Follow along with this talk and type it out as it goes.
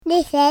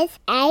This is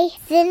a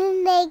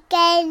Sunday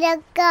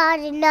Gamer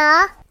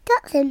Gardener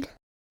Dotson.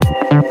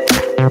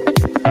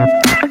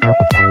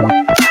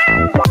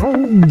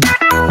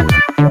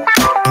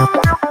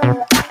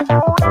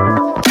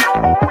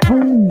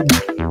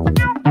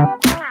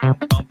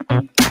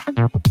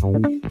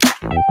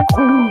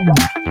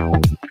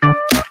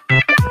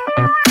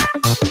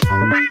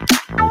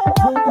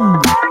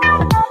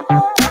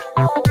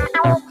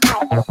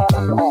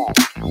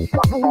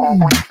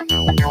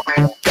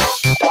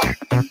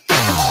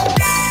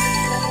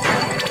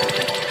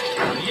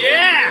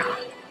 Yeah!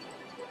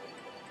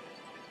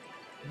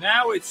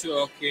 Now we're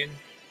talking.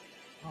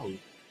 Oh,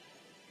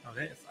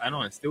 hang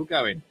on, it's still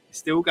going. It's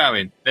still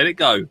going. Let it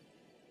go.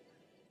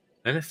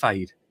 Let it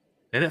fade.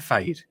 Let it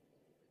fade.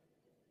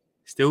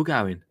 Still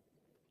going.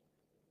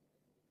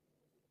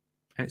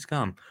 And it's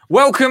gone.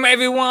 Welcome,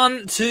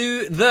 everyone,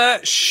 to the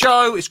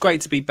show. It's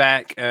great to be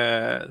back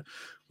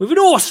with an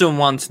awesome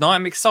one tonight.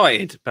 I'm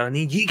excited, but I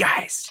need you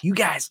guys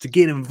to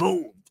get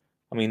involved.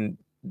 I mean,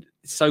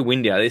 it's so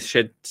windy out there. This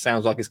shed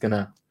sounds like it's going to,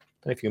 I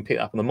don't know if you can pick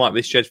it up on the mic, but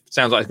this shed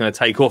sounds like it's going to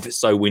take off. It's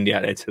so windy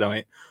out there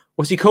tonight.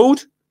 What's he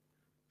called?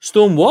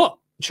 Storm what?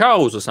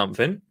 Charles or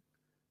something?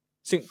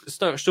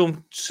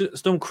 Storm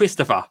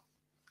Christopher.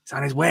 It's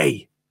on his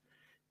way.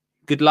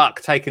 Good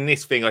luck taking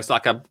this thing. It's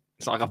like a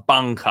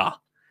bunker,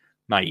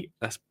 mate.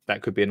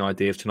 That could be an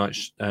idea of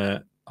tonight's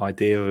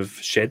idea of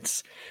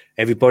sheds.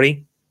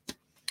 Everybody.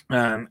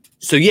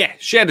 So yeah,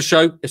 share the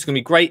show. It's going to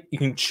be great. You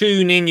can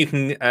tune in. You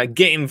can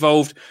get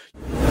involved.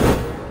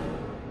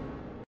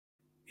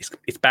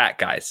 It's back,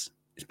 guys.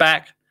 It's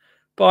back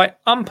by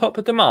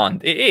unpopular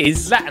demand. It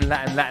is Latin.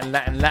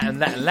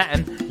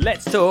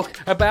 Let's talk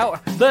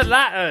about the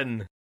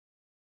Latin.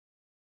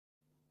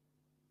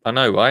 I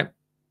know, right?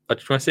 I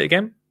just want to say it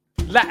again.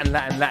 Latin.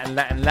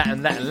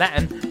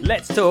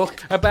 Let's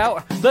talk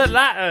about the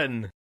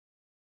Latin.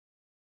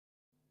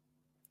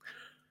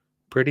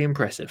 Pretty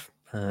impressive.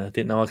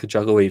 Didn't know I could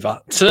juggle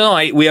either.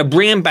 Tonight, we are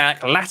bringing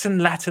back Latin.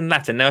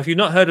 Now, if you've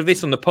not heard of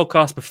this on the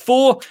podcast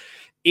before,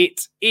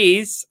 it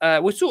is,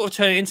 we're sort of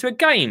turning it into a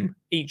game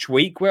each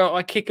week where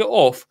I kick it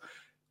off.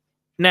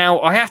 Now,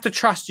 I have to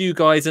trust you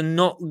guys are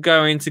not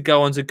going to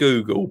go onto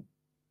Google.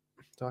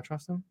 Do I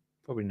trust them?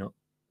 Probably not.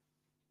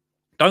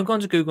 Don't go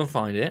onto Google and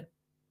find it.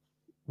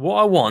 What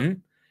I want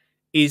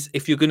is,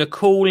 if you're going to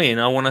call in,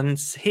 I want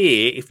to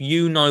hear if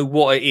you know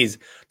what it is.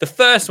 The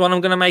first one,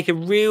 I'm going to make a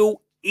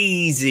real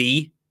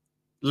easy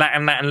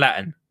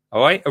Latin.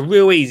 All right? A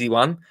real easy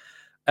one.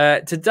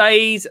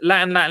 Today's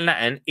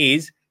Latin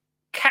is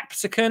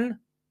Capsicum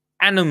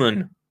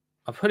Animum.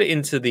 I put it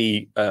into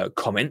the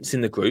comments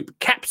in the group.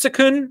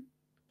 Capsicum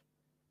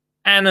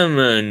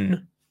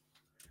Animum.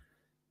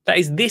 That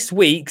is this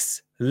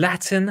week's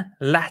Latin.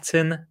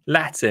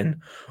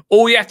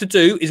 All you have to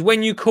do is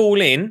when you call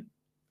in,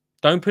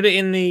 don't put it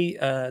in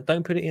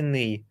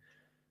the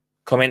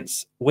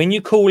comments. When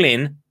you call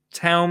in,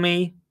 tell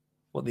me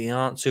what the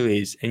answer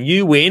is, and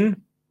you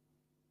win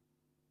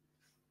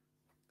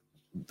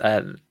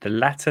the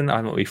Latin.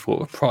 I'm not really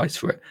thought of a prize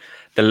for it.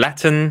 The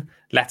Latin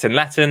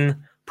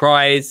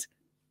prize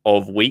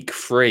of week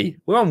 3.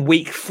 We're on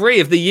week 3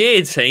 of the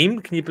year, team.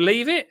 Can you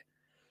believe it?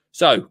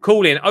 So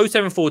call in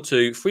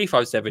 0742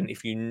 357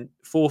 if you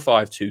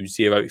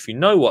 4520. If you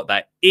know what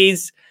that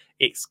is,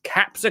 it's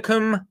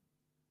Capsicum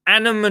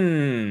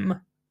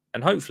Animum.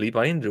 And hopefully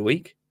by the end of the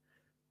week,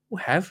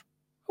 we'll have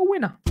a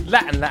winner.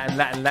 Latin.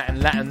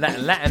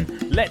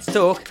 Let's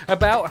talk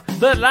about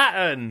the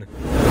Latin.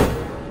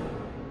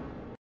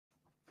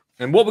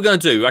 And what we're going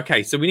to do,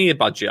 okay, so we need a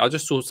budget. I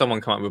just saw someone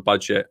come up with a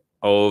budget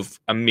of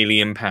 £1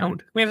 million.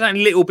 We have that a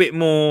little bit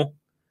more.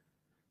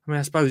 I mean,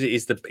 I suppose it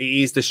is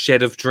the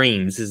Shed of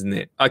Dreams, isn't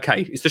it?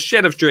 Okay, it's the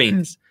Shed of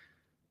Dreams.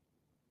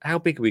 How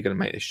big are we going to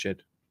make this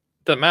shed?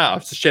 Doesn't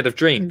matter. It's the Shed of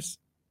Dreams.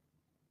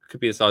 Could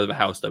be the size of a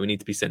house, though. We need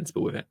to be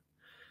sensible with it.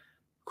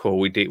 Cool.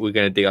 We're going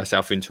to dig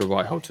ourselves into a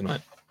right hole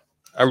tonight.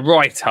 A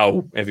right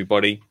hole,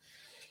 everybody.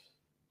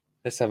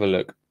 Let's have a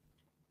look.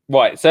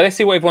 Right, so let's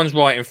see what everyone's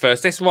writing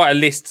first. Let's write a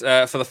list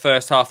for the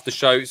first half of the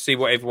show, see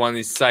what everyone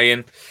is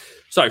saying.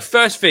 So,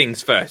 first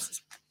things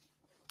first.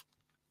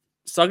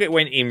 Sugget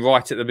went in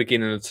right at the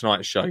beginning of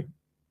tonight's show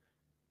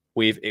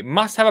with, it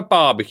must have a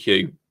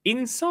barbecue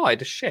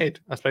inside a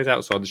shed. I suppose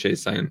outside the shed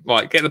is saying.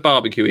 Right, get the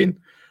barbecue in.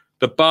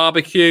 The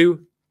barbecue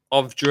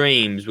of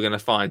dreams we're going to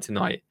find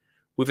tonight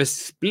with a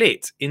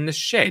split in the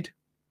shed.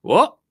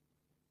 What?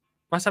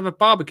 Must have a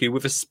barbecue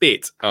with a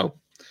spit. Oh.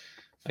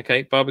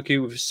 Okay,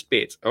 barbecue with a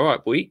spit. All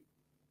right, boy.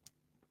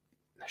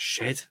 A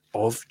Shed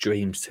of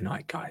Dreams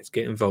tonight, guys.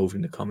 Get involved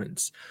in the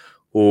comments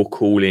or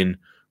call in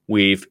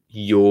with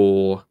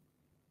your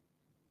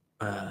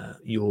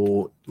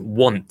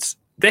wants.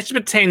 Let's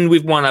pretend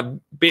we've won a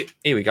bit.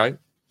 Here we go.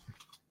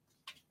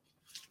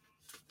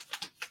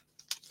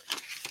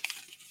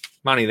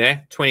 Money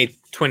there, 20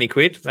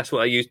 quid. That's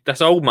what I use.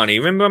 That's old money.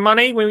 Remember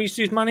money when we used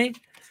to use money?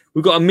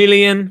 We've got 1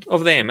 million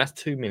of them. That's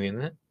 2 million,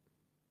 isn't it?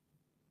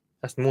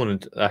 That's more than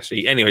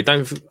actually. Anyway,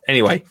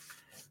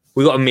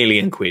 we got 1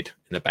 million quid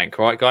in the bank.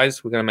 All right,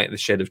 guys, we're going to make the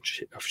Shed of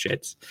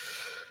Sheds.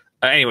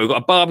 Anyway, we've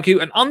got a barbecue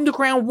and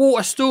underground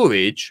water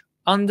storage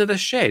under the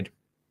shed.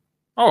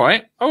 All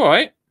right.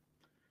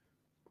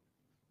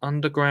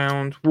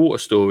 Underground water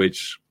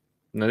storage.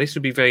 Now, this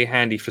would be very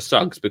handy for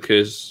Suggs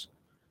because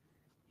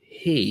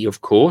he,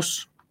 of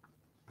course,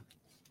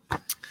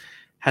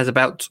 has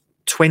about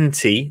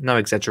 20, no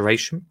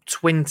exaggeration,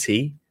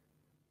 20,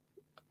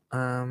 what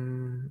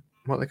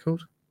are they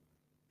called?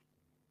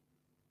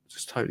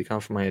 Just totally come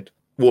from my head.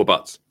 Water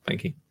butts,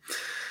 thank you.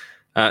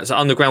 So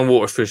underground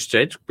water for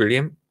shed,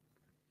 brilliant.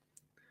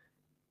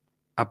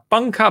 A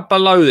bunker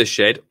below the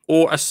shed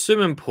or a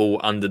swimming pool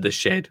under the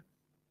shed.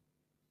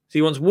 So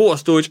he wants water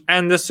storage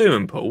and a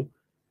swimming pool.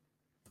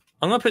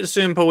 I'm going to put the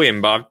swimming pool in,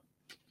 but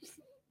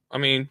I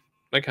mean,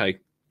 okay.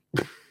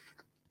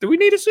 Do we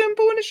need a swimming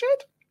pool in a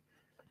shed?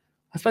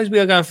 I suppose we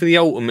are going for the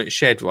ultimate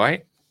shed,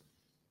 right?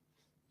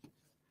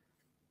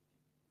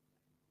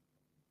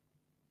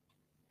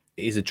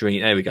 It is a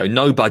dream. There we go.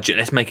 No budget.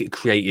 Let's make it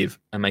creative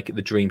and make it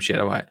the dream shed.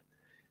 All right.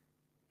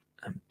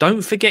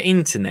 Don't forget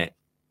internet.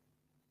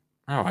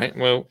 All right.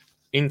 Well,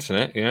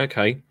 internet. Yeah,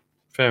 okay.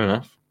 Fair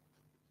enough.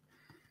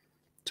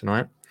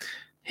 Tonight.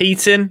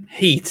 Heating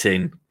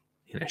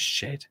in a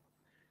shed.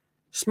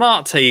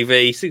 Smart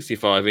TV,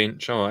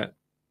 65-inch. All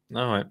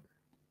right.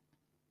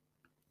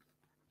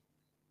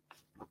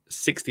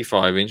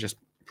 65-inch. That's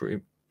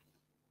pretty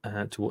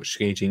to watch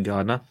Skinny Jean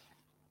Gardner.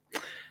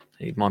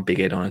 Need my big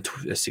head on a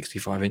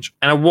 65-inch.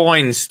 And a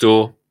wine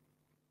store.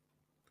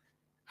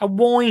 A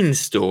wine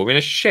store in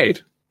a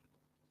shed.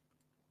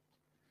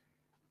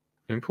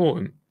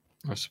 Important,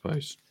 I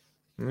suppose.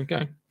 There we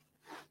go.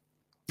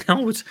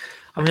 I'll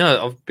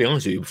be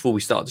honest with you, before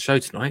we start the show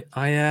tonight,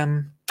 I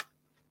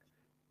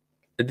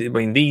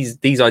mean,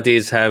 these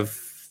ideas have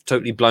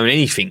totally blown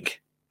anything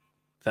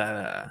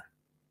that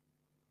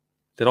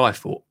I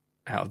thought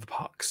out of the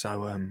park.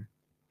 So,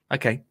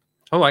 okay.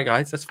 All right,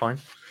 guys, that's fine.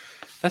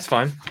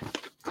 So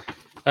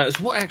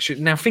what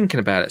actually, now thinking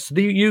about it, so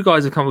you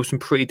guys have come up with some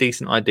pretty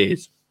decent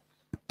ideas.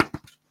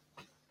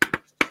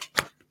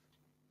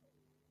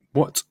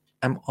 What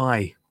am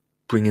I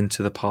bringing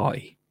to the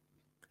party?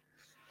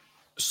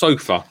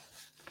 Sofa.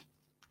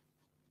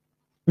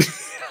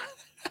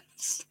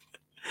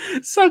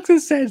 Suggs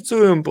has said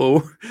swimming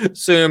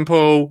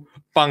pool,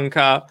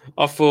 bunker.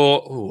 I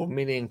thought, £1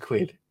 million.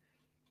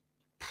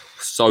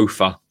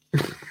 Sofa.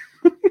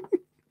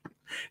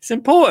 It's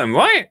important,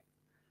 right?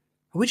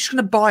 Are we just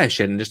going to buy a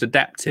shed and just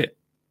adapt it?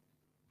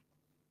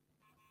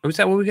 Is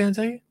that what we're going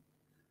to do?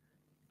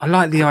 I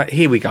like the idea.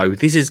 Here we go.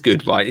 This is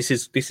good, right? This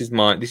is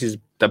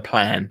the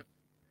plan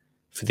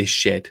for this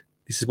shed.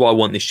 This is what I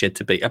want this shed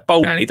to be. A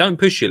bowling alley. Don't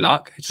push your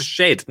luck. It's a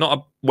shed, not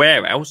a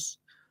warehouse.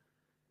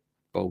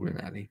 Bowling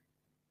alley.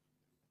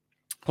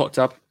 Hot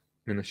tub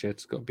in the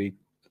shed's got to be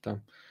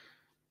done.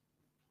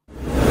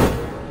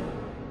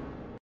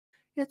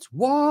 It's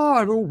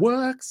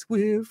Waterworks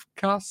with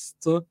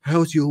Custer.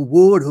 How's your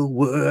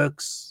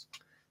waterworks?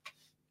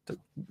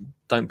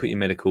 Don't put your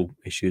medical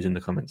issues in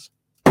the comments.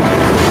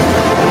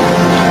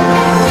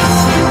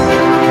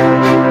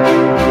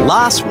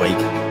 Last week,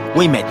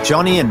 we met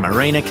Johnny and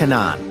Marina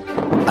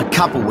Kanan, a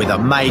couple with a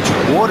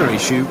major water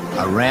issue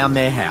around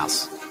their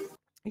house.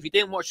 If you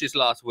didn't watch this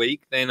last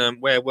week, then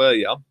where were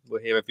you? We're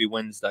here every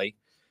Wednesday.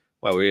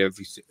 Well, we're here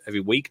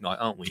every weeknight,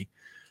 aren't we?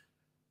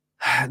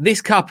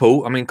 This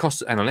couple, I mean,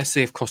 Costa. Hang on, let's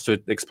see if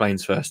Costa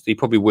explains first. He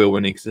probably will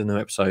when it's in the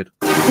episode.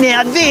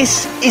 Now,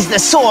 this is the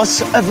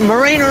source of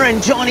Marina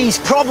and Johnny's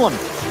problem.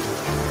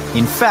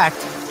 In fact,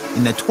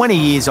 in the 20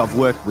 years I've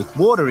worked with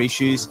water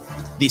issues,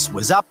 this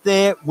was up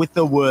there with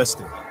the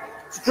worst of it.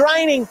 It's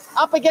draining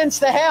up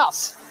against the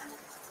house.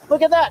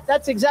 Look at that.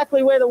 That's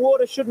exactly where the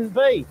water shouldn't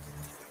be.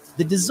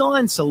 The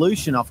design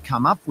solution I've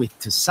come up with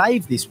to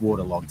save this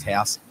waterlogged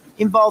house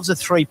involves a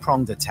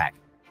three-pronged attack.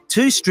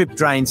 2 strip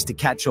drains to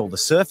catch all the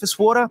surface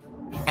water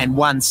and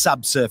 1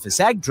 subsurface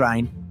ag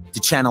drain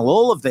to channel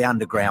all of the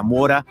underground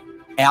water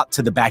out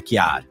to the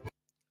backyard.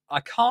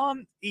 I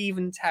can't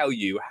even tell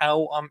you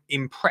how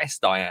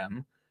impressed I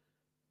am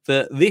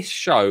that this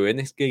show and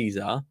this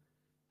geezer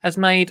has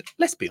made,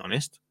 let's be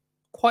honest,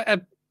 quite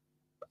a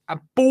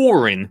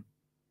boring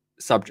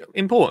subject.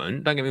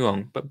 Important, don't get me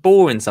wrong, but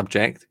boring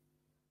subject.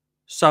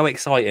 So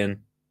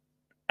exciting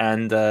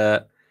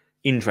and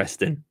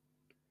interesting.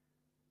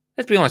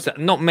 Let's be honest,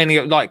 not many,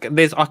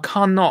 I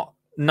cannot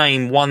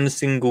name one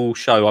single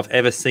show I've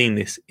ever seen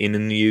this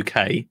in the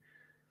UK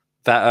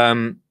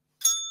that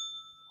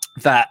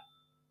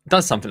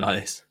does something like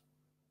this.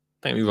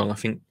 Don't get me wrong, I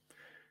think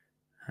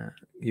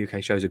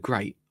UK shows are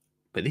great,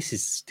 but this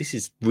is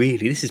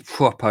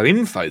proper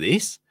info.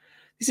 This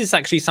is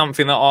actually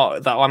something that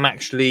I'm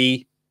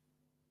actually,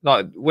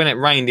 like, when it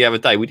rained the other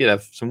day, we did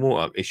have some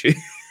water issues.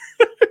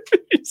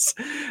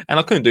 And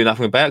I couldn't do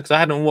nothing about it because I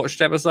hadn't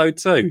watched episode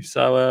 2.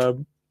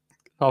 So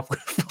I'll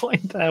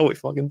find out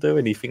if I can do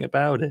anything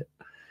about it.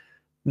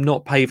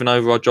 Not paving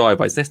over our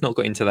driveways. Let's not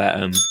get into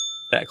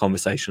that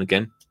conversation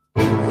again.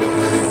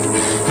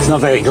 It's not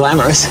very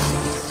glamorous,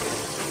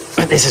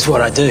 but this is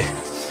what I do.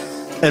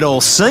 It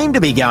all seemed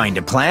to be going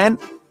to plan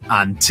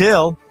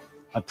until...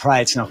 I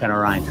pray it's not going to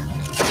rain.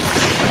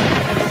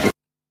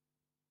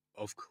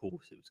 Of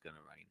course it was going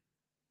to rain.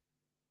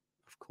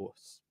 Of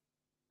course.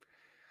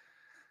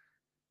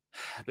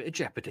 A bit of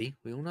jeopardy.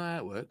 We all know how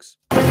it works.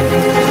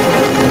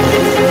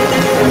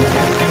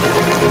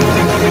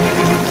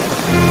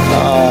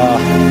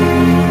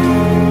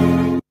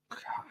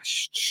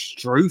 Gosh,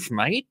 Struth,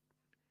 mate.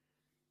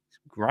 It's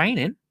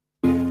raining.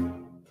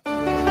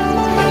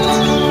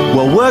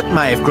 Well, work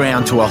may have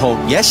ground to a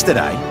halt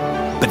yesterday,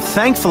 but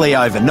thankfully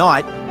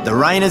overnight, the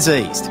rain has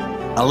eased,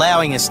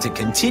 allowing us to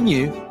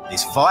continue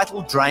this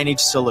vital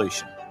drainage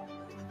solution.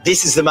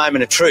 This is the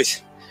moment of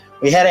truth.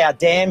 We had our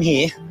dam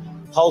here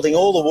holding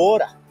all the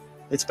water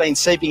that's been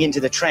seeping into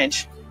the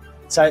trench,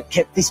 so it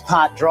kept this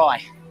part dry.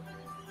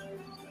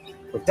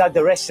 We've dug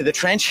the rest of the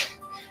trench,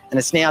 and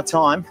it's now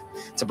time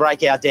to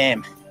break our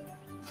dam.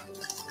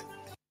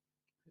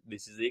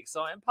 This is the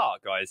exciting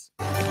part, guys.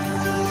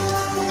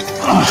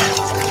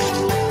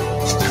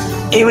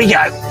 Here we go.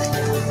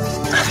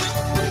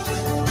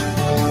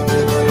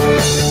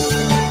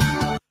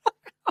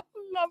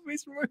 I love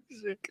this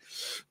music.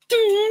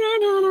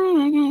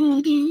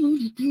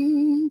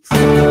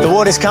 The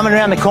water's coming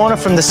around the corner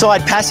from the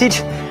side passage,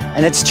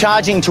 and it's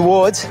charging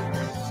towards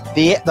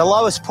the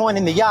lowest point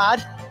in the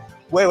yard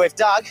where we've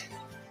dug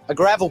a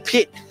gravel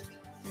pit.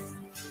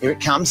 Here it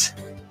comes.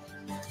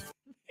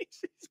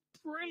 This is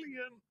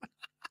brilliant.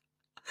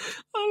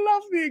 I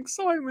love the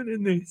excitement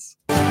in this.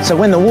 So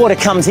when the water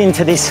comes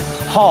into this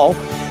hole,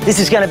 this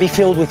is going to be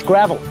filled with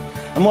gravel.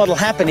 And what will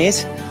happen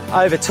is,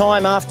 over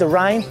time after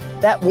rain,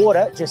 that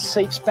water just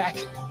seeps back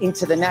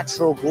into the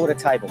natural water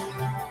table.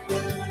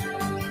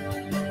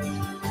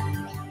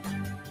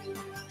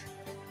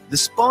 The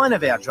spine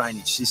of our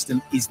drainage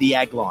system is the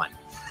ag line,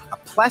 a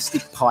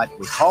plastic pipe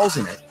with holes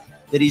in it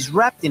that is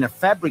wrapped in a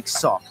fabric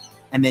sock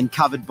and then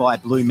covered by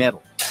blue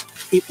metal.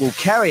 It will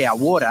carry our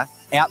water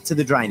out to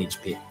the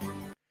drainage pit.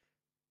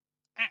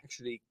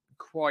 Actually,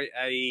 quite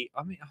a.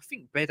 I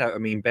think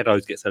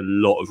Beddoes gets a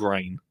lot of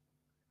rain,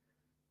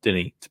 doesn't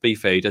he? To be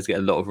fair, he does get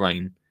a lot of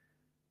rain.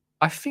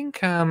 I think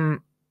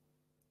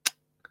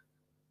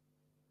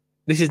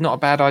this is not a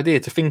bad idea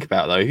to think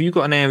about, though. If you've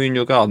got an area in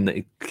your garden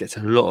that gets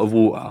a lot of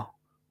water,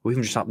 or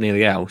even just up near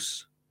the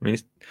house, I mean,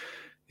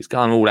 it's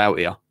going all out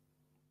here,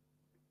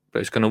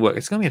 but it's going to work.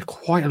 It's going to be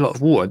quite a lot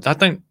of water. I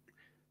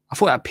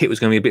thought that pit was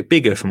going to be a bit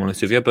bigger, if I'm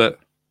honest with you, but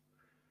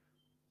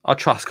I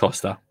trust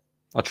Costa.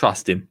 I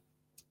trust him.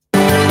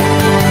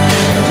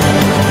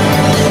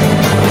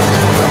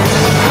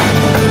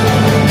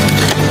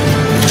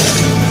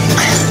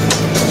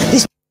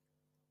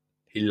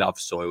 He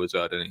loves soil as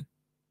well, doesn't he?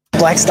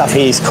 Black stuff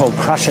here is called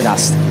crusher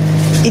dust.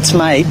 It's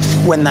made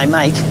when they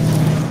make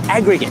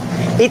aggregate.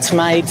 It's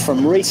made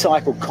from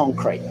recycled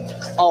concrete.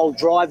 Old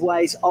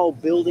driveways,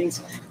 old buildings,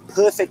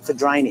 perfect for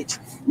drainage.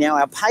 Now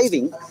our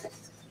paving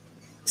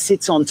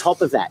sits on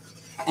top of that,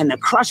 and the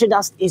crusher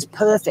dust is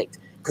perfect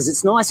because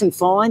it's nice and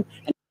fine.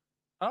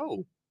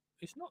 Oh,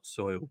 it's not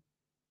soil.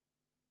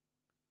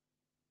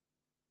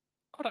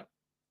 I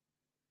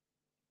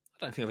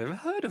don't think I've ever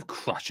heard of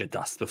crusher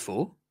dust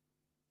before.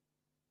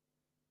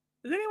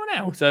 Does anyone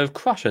else have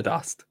crusher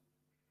dust?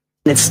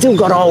 It's still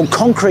got old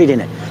concrete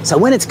in it, so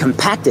when it's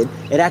compacted,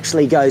 it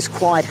actually goes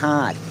quite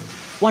hard.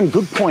 One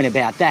good point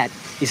about that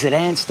is that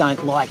ants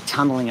don't like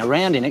tunnelling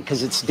around in it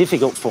because it's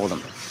difficult for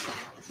them.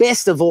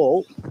 Best of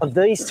all, of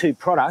these two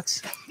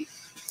products,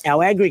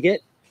 our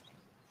aggregate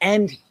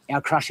and our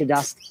crusher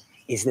dust,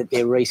 is that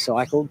they're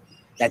recycled.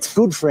 That's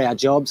good for our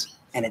jobs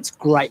and it's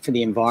great for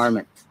the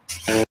environment.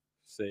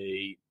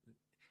 See,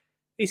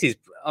 this is,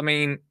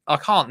 I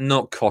can't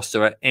knock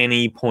Costa at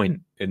any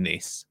point in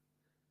this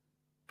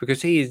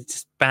because he is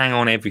just bang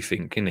on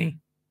everything, isn't he?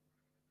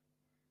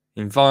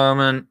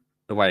 Environment,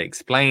 the way he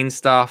explains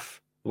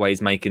stuff, the way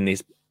he's making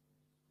this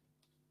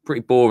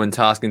pretty boring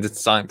task into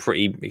something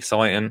pretty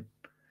exciting.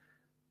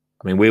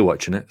 We're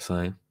watching it,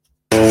 so.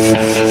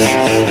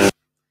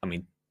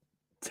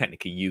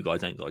 Technically, you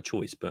guys ain't got a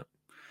choice, but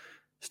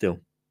still.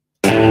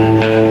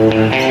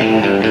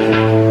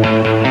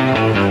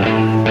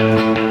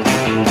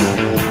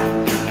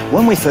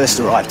 When we first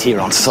arrived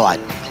here on site,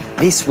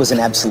 this was an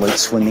absolute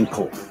swimming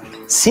pool.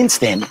 Since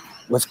then,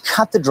 we've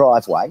cut the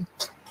driveway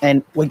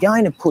and we're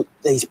going to put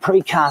these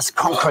precast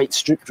concrete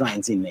strip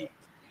drains in there.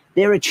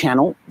 They're a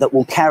channel that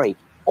will carry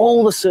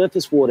all the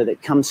surface water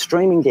that comes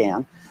streaming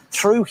down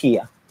through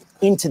here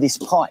into this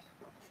pipe.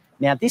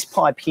 Now, this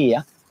pipe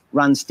here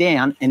runs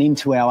down and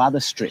into our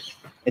other strip.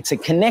 It's a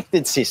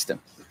connected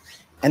system.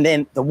 And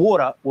then the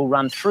water will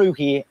run through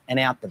here and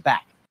out the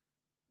back.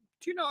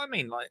 Do you know what I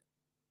mean?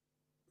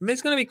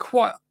 There's going to be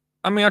quite...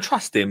 I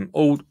trust him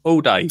all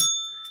day.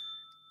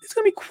 There's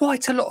going to be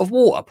quite a lot of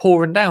water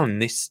pouring down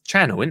this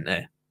channel, isn't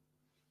there?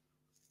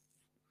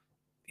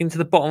 Into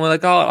the bottom of the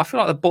garden. I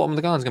feel like the bottom of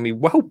the garden is going to be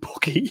well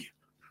boggy.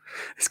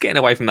 It's getting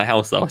away from the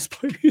house, though, I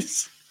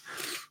suppose.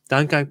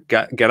 Don't go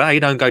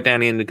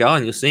down in the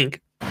garden, you'll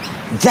sink.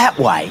 That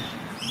way,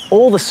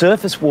 all the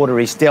surface water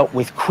is dealt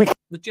with quickly.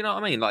 Do you know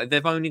what I mean?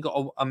 They've only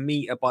got a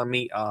metre by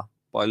metre,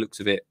 by the looks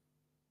of it.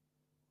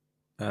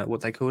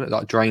 What they call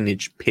it?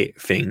 Drainage pit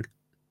thing.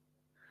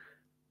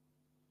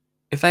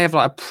 If they have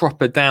a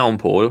proper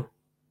downpour,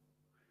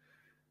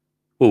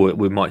 Well,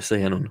 we might see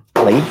it on.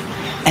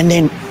 And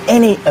then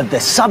any of the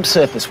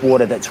subsurface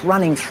water that's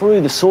running through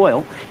the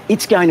soil,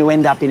 it's going to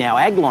end up in our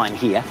ag line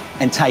here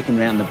and taken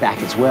round the back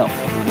as well.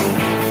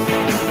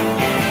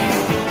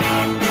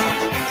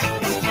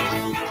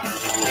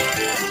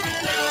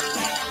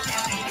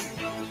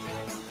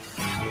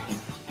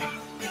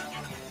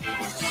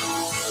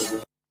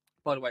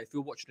 By the way, if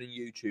you're watching on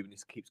YouTube and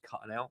this keeps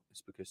cutting out,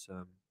 it's because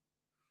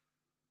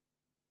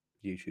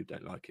YouTube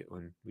don't like it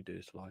when we do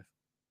this live.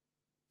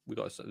 We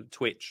got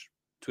Twitch,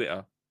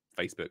 Twitter,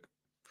 Facebook.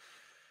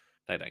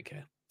 They don't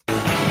care.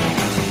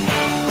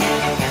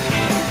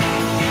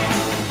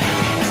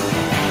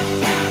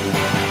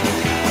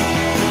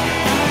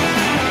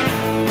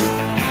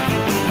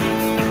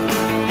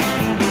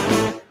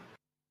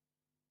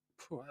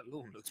 Oh, that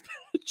lawn looks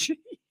better. Gee.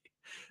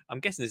 I'm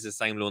guessing it's the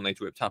same lawn they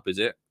ripped up, is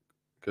it?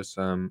 Because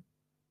that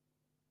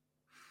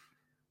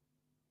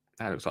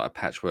looks like a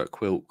patchwork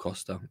quilt,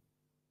 Costa.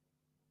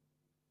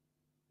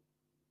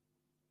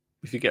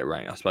 If you get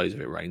rain, I suppose if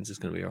it rains, it's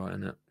going to be all right,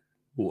 isn't it?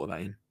 Water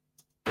vein.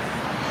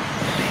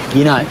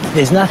 You know,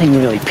 there's nothing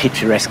really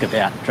picturesque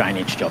about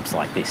drainage jobs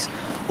like this.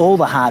 All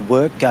the hard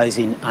work goes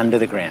in under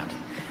the ground.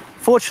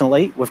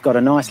 Fortunately, we've got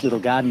a nice little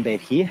garden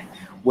bed here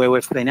where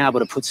we've been able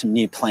to put some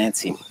new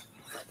plants in.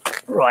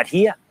 Right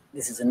here,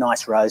 this is a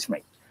nice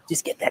rosemary.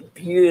 Just get that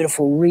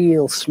beautiful,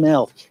 real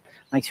smell.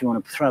 Makes you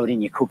want to throw it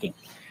in your cooking.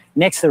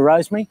 Next to the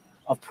rosemary,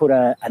 I've put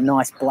a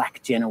nice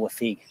black Genoa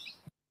fig.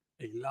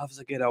 He loves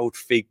a good old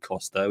fig,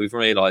 Costa. We've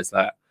realised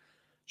that.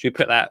 Should we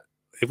put that?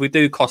 If we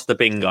do Costa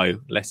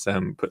bingo, let's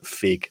put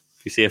fig.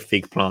 If you see a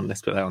fig plant,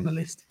 let's put that on the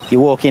list. You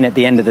walk in at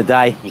the end of the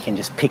day, you can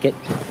just pick it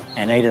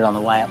and eat it on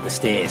the way up the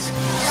stairs.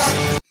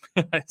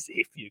 As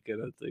if you're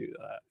going to do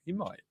that. You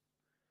might.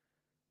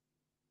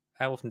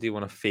 How often do you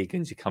want a fig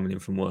as you're coming in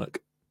from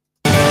work?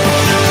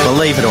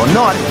 Believe it or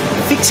not,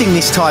 fixing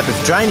this type of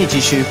drainage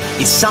issue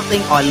is something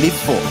I live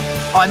for.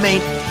 I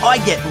mean, I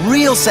get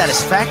real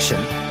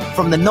satisfaction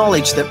from the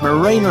knowledge that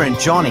Marina and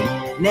Johnny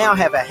now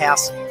have a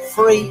house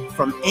free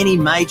from any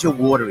major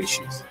water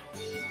issues.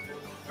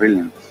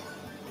 Brilliant.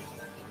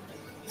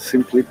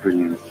 Simply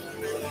brilliant.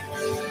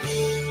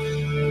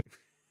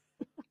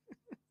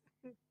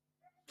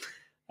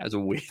 That was a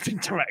weird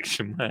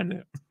interaction, wasn't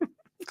it?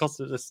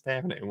 Costa just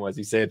staring at him as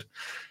he said,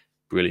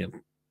 brilliant.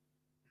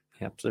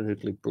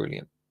 Absolutely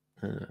brilliant.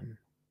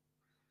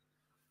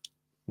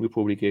 We'll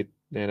probably get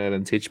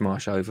Ellen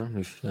Titchmarsh over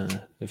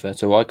if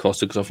that's all right,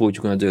 Costa, because I thought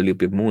you were going to do a little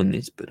bit more than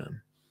this, but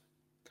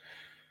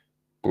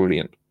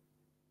brilliant.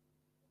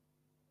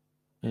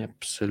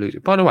 Absolutely.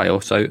 By the way,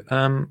 also,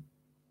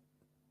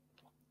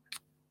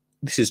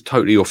 this is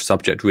totally off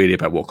subject, really,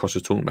 about what Costa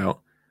was talking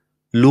about.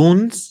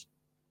 Lawns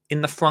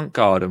in the front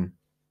garden.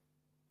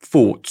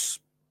 Thoughts?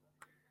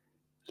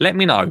 Let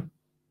me know in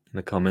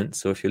the comments.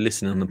 So if you're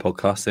listening on the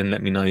podcast, then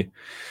let me know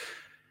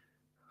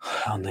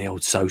on the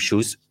old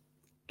socials.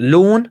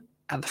 Lawn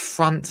at the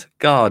front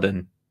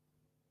garden.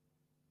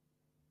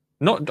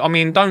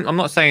 I'm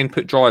not saying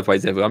put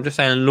driveways everywhere. I'm just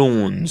saying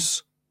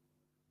lawns.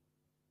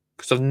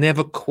 Because I've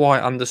never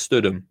quite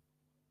understood them.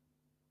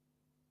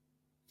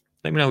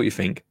 Let me know what you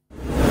think.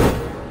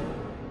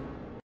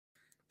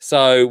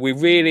 So we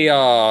really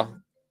are,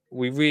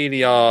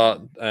 we are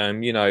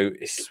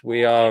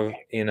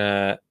in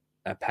a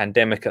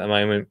pandemic at the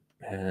moment,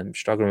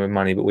 struggling with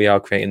money, but we are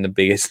creating the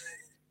biggest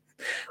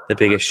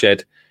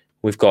shed.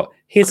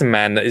 Here's a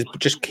man that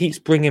just keeps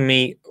bringing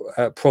me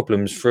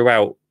problems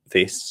throughout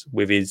this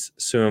with his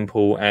swimming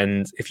pool.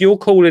 And if you're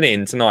calling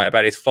in tonight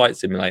about his flight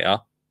simulator,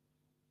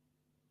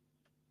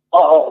 I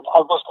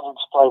was going to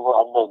explain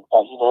what I meant,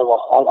 but you know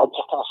what? I'm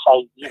just going to say,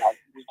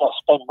 we've got to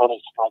spend money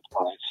to make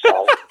money. So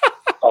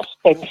I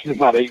spend the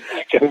money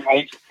to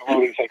make all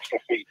these extra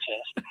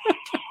features.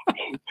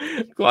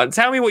 Go on,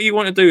 tell me what you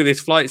want to do with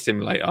this flight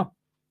simulator.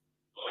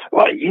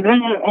 Well,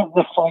 on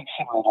the flight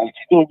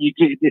simulator, you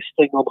get this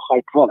thing on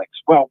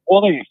hydraulics. Well,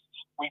 what if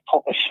we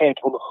put the shed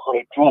on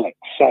hydraulics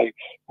so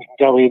we can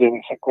go in and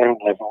it's at ground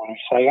level and we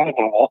say, I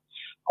know what,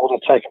 I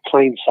want to take a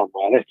plane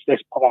somewhere.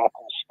 Let's put that up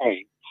on the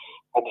screen.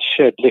 And the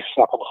shed lifts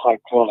up on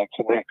hydraulics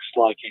and acts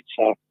like it's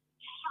a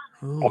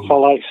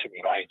flight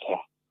simulator.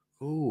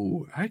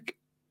 Oh,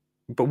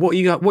 but what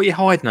you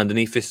hiding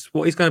underneath this?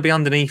 What is going to be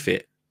underneath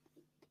it?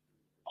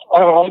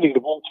 I need a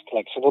water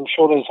collector, and I'm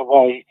sure there's a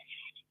way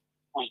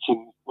we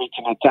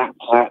can adapt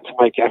that to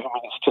make it. I mean,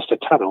 it's just a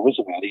tunnel,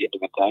 isn't it? At the end of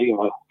the day,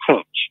 or a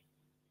hatch.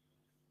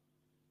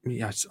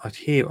 Yes, I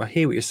hear what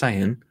you're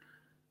saying.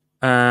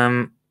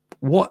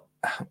 What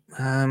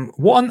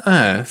on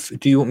earth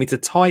do you want me to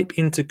type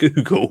into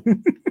Google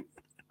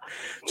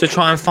to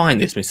try and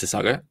find this, Mr.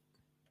 Suggett?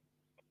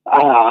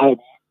 You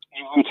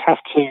would have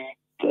to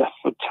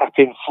tap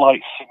in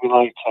flight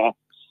simulator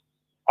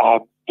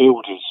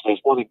builders. There's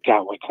one in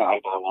Gatwick that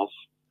I know of,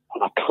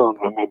 and I can't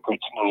remember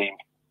its name.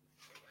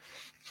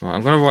 Right,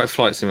 I'm going to write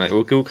flight simulator.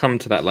 We'll come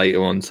to that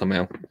later on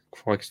somehow.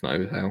 Christ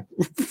knows how.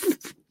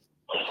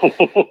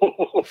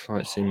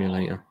 Flight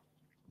simulator.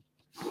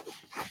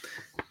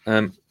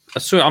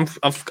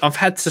 I've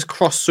had to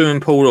cross swimming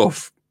pool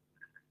off.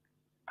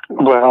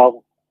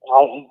 Well,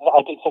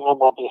 I did think I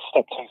might be a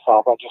step too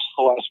far, but I just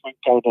thought as we're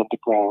going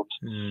underground,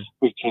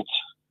 we could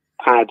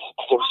add,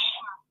 because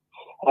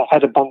I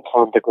had a bunker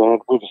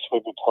underground with a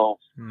swimming pool,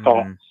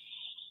 but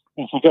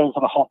if we're going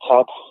for the hot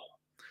tub,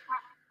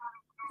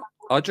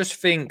 I just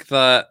think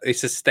that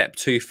it's a step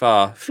too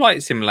far.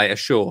 Flight simulator,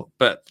 sure,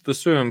 but the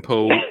swimming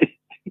pool.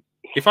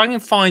 If I can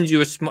find you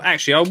a small,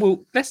 actually, I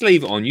will. Let's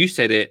leave it on. You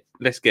said it.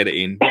 Let's get it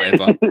in.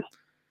 Whatever.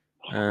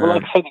 well,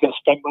 like I said, you got to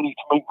spend money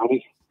to make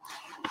money.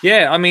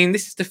 Yeah, I mean,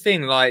 this is the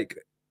thing. Like,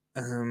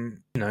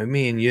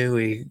 me and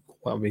you,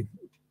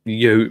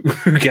 you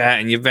get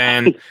in your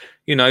van,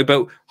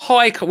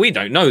 but we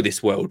don't know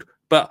this world,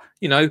 but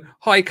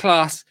high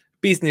class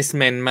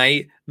businessmen,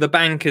 mate. The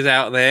bankers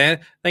out there,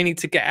 they need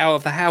to get out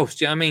of the house.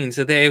 Do you know what I mean?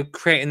 So they're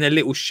creating their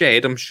little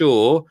shed, I'm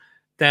sure.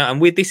 And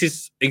this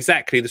is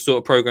exactly the sort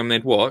of program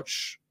they'd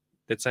watch.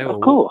 They'd say, "Oh,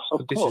 of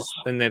course."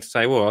 Then they'd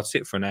say, "Well, I'll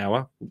sit for an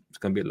hour. It's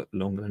going to be a lot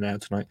longer than an hour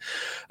tonight."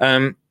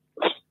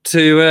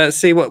 To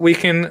see what we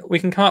can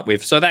come up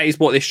with. So that is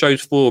what this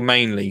show's for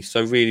mainly.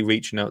 So really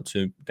reaching out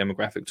to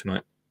demographic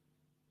tonight.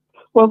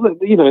 Well,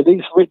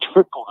 these rich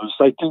footballers,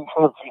 they do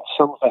have in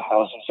some of their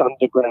houses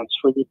underground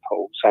swimming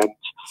pools and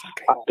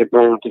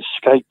underground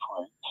escape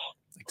routes.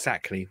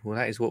 Exactly. Well,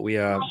 that is what we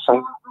are.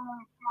 So,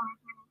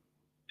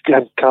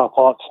 and car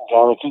parks and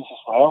garages as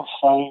well.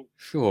 So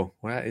sure.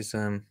 Well, that is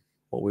that's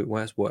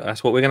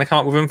what we're going to come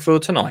up with them for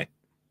tonight.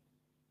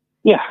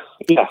 Yeah.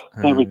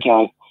 There we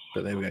go.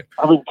 But there we go.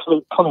 I mean,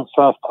 Colin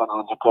Firth put an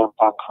underground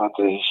bunker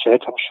under his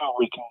shed. I'm sure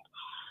we can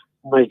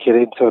make it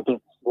into a bit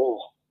more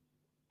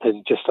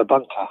than just a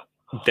bunker.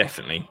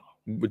 Definitely.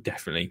 We'll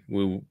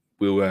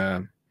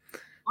the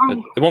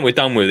one we're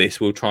done with this,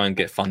 we'll try and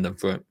get funding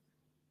for it.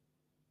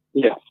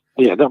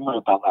 Yeah, don't worry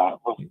about that.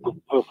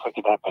 We'll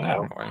figure that bit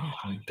out. Right.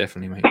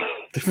 Definitely, mate.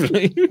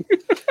 Definitely.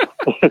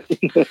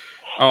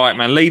 All right,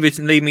 man. Leave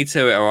me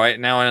to it. All right.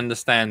 Now I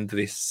understand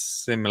this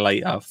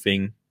simulator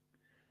thing.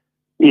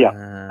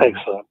 Yeah,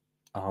 excellent.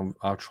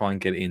 I'll try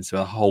and get it in so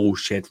a whole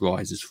shed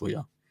rises for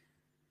you.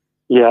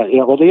 Yeah.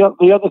 Well, the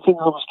other thing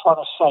I was trying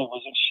to say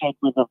was a shed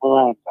with a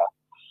veranda.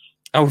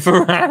 Oh,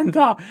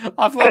 veranda!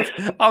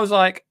 I was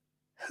like,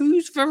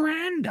 whose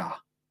veranda?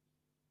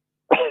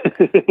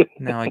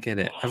 Now I get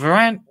it. A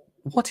veranda.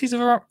 What is a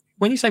veranda?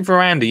 When you say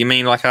veranda, you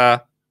mean like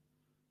a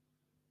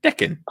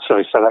decking?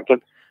 Sorry, say that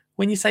again.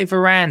 When you say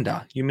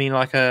veranda, you mean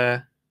like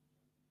a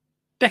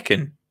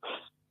decking?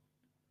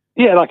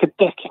 Yeah, like a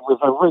decking with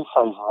a roof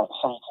over it,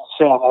 so you can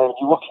sit out there in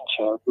your rocking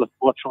chair and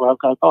watch the world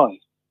go by.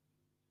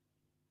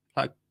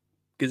 Like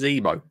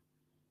gazebo.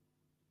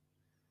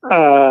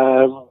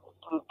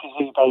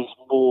 Gazebo's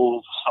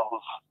more sort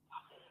of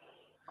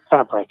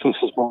fabric. This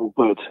is more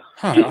wood.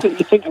 Huh. You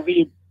think of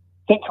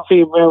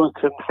the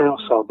American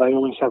household. They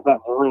always have that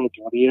veranda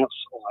on the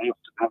outside. Or they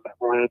often have that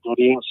veranda on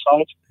the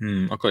outside.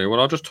 Okay. Well,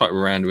 I'll just type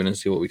veranda in and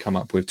see what we come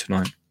up with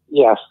tonight.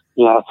 Yeah.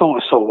 I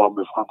thought I saw one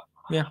with one.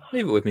 Yeah,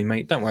 leave it with me,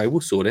 mate. Don't worry,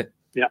 we'll sort it.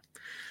 Yeah.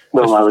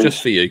 No worries.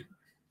 Just for you.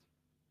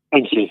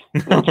 Thank you.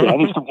 At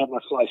least I'm getting my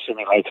flight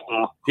simulator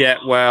now. Yeah,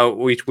 well,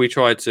 we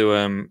tried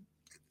to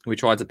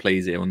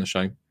please you on the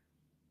show.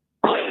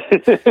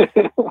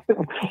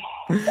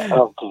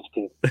 Oh,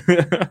 good.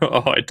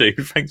 Oh, I do.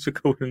 Thanks for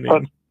calling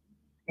in.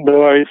 No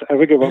worries. Have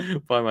a good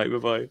one. Bye, mate.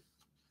 Bye-bye.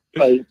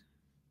 Bye.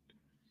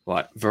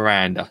 Right,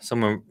 veranda.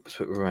 Someone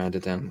put veranda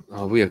down.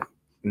 Oh, we are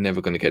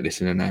never going to get this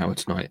in an hour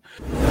tonight.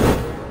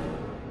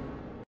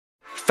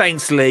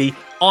 Thanks, Lee.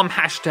 I'm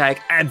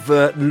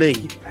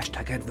 #AdvertLee.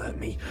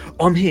 #AdvertMe.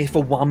 I'm here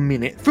for 1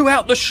 minute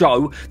throughout the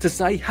show to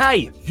say,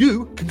 hey,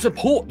 you can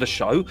support the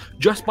show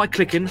just by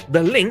clicking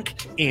the link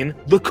in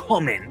the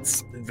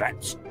comments.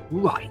 That's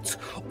right.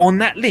 On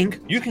that link,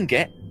 you can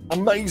get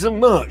amazing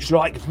merch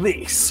like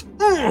this.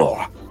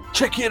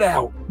 Check it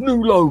out.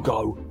 New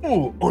logo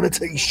on a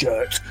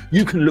t-shirt.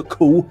 You can look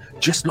cool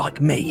just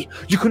like me.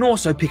 You can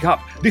also pick up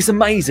this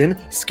amazing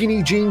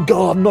Skinny Jean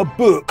Gardener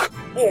book.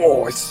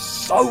 Oh, it's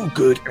so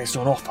good and it's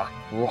on offer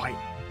right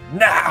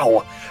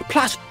now.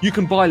 Plus, you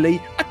can buy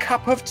Lee a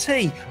cup of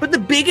tea. But the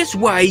biggest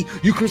way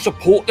you can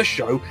support the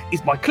show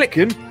is by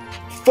clicking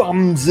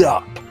thumbs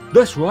up.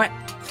 That's right,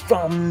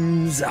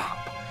 thumbs up.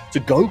 So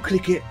go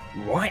click it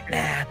right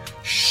now.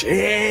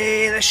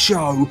 Share the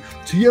show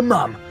to your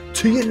mum,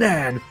 to your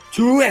nan,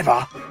 to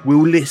whoever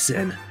will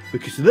listen,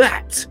 because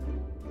that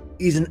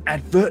is an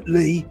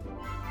Advertly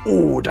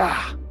order.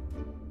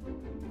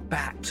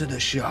 Back to the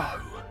show.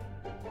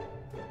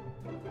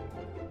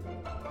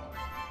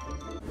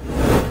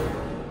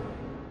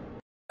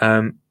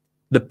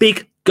 The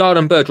big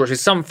garden bird watch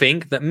is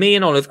something that me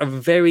and Olive are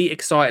very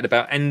excited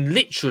about, and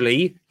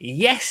literally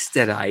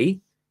yesterday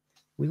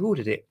we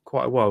ordered it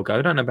quite a while ago.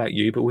 I don't know about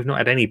you, but we've not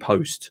had any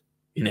post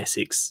in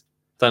Essex.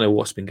 Don't know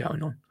what's been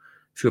going on.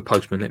 If you're a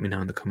postman, let me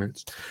know in the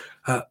comments.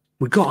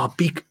 We got our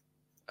big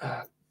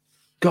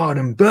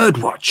garden bird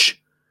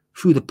watch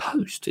through the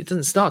post. It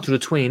doesn't start till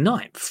the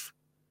 29th.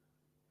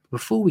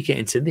 Before we get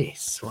into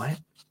this, right,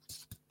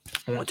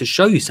 I want to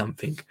show you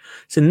something.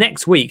 So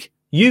next week,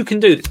 you can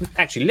do this.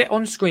 Actually, let's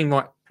on screen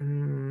right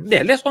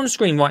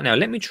now.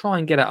 Let me try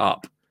and get it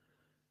up.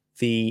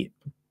 The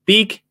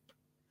big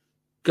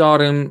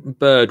Garden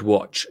Bird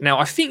Watch. Now,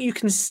 I think you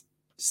can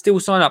still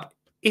sign up.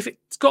 If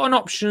it's got an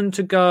option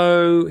to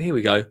go... Here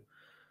we go.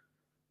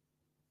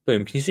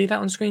 Boom. Can you see that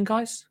on screen,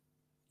 guys?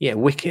 Yeah,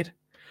 wicked.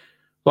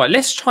 Right,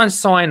 let's try and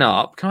sign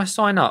up. Can I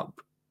sign up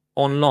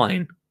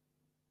online?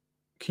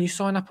 Can you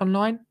sign up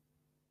online?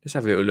 Let's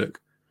have a little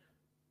look.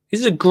 This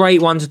is a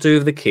great one to do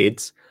with the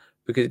kids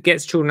because it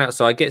gets children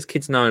outside, gets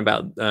kids knowing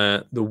about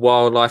the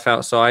wildlife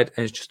outside,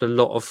 and it's just a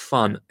lot of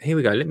fun. Here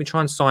we go. Let me try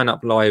and sign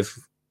up live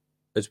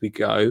as we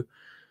go.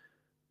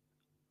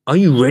 Are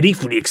you ready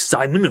for the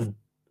excitement of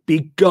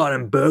Big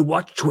Garden Bird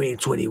Watch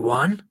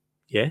 2021?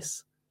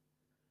 Yes.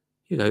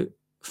 Here you go.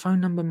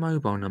 Phone number,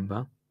 mobile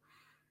number.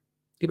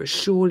 Yeah, but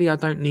surely I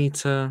don't need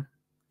to...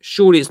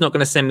 Surely it's not going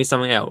to send me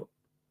something out.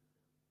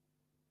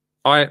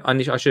 I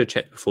should have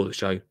checked before the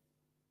show.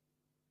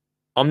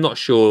 I'm not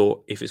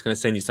sure if it's going to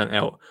send you something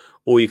out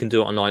or you can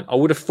do it online. I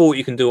would have thought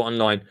you can do it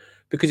online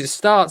because it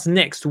starts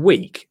next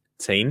week,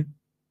 team.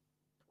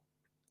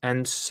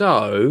 And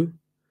so,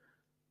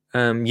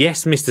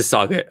 yes, Mr.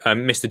 Suggett,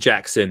 Mr.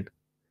 Jackson,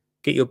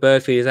 get your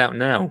bird feeders out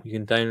now. You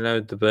can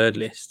download the bird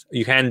list.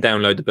 You can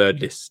download the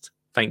bird list.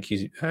 Thank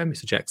you,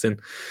 Mr.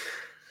 Jackson.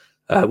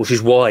 Which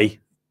is why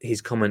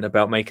his comment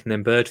about making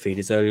them bird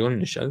feeders early on in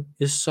the show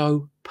is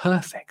so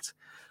perfect.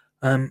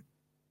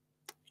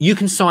 You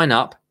can sign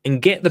up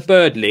and get the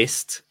bird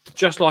list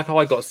just like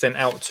I got sent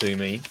out to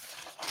me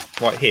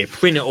right here.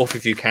 Print it off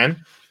if you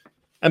can.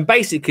 And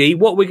basically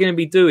what we're going to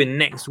be doing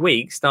next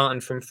week,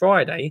 starting from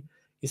Friday,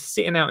 is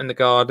sitting out in the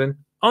garden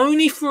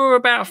only for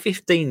about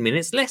 15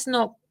 minutes. Let's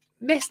not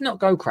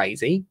go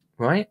crazy,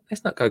 right?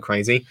 Let's not go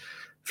crazy.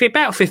 For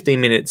about 15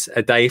 minutes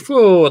a day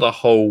for the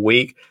whole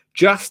week,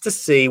 just to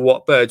see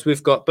what birds.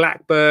 We've got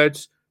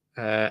blackbirds,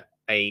 I'm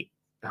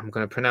going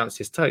to pronounce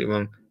this totally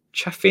wrong,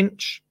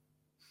 chaffinch,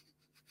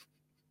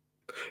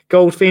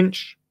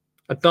 goldfinch,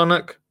 a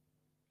dunnock,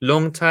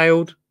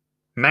 long-tailed,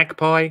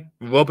 magpie,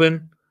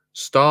 robin,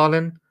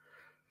 starling,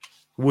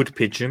 wood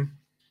pigeon.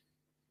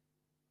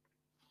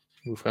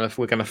 We're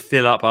going to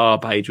fill up our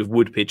page with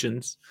wood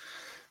pigeons,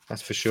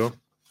 that's for sure.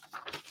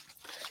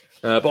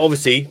 But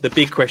obviously, the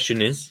big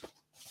question is,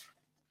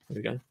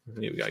 here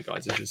we go,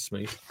 guys. This is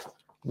smooth.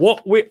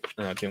 It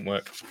didn't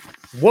work.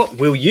 What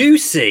will you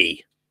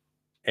see,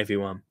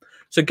 everyone?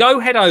 So go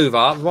head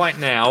over right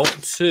now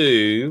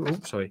to.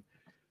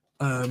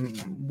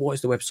 What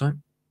is the website?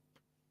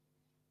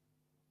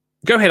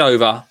 Go head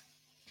over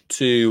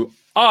to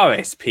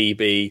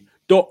rspb.org.uk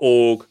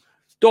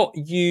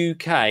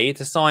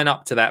to sign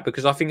up to that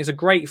because I think it's a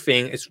great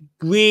thing. It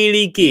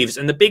really gives,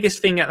 and the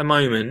biggest thing at the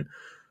moment,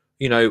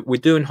 we're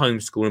doing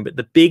homeschooling, but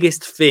the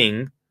biggest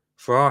thing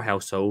for our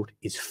household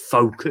is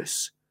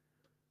focus.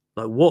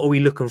 Like, what are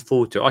we looking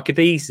forward to? I could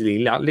easily,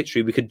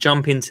 literally, we could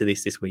jump into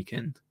this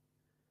weekend,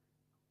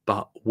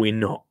 but we're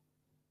not.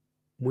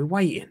 We're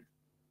waiting.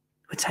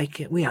 We're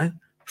taking,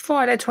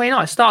 Friday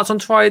 29th. Starts on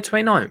Friday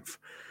 29th.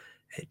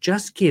 It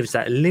just gives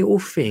that little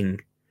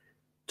thing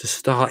to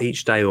start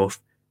each day off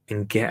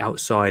and get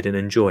outside and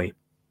enjoy.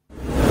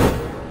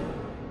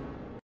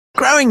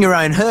 Growing your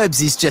own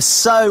herbs is just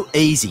so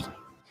easy.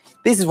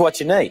 This is what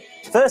you need.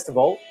 First of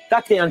all,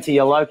 duck down to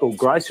your local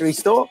grocery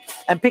store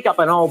and pick up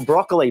an old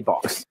broccoli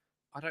box.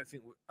 I don't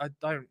think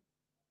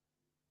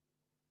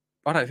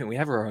we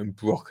have our own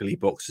broccoli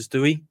boxes,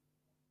 do we?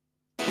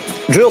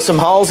 Drill some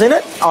holes in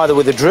it, either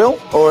with a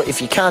drill or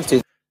if you can't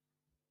do.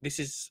 This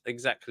is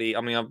exactly,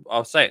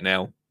 I'll say it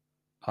now.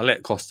 I'll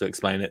let Costa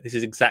explain it. This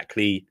is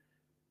exactly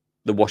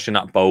the washing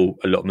up bowl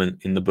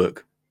allotment in the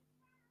book.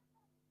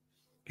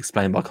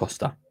 Explained by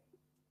Costa.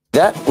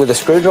 That with a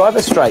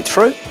screwdriver straight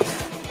through.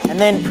 And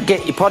then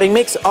get your potting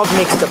mix. I've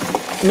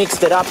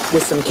mixed it up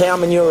with some cow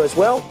manure as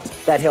well.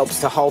 That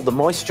helps to hold the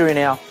moisture in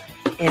our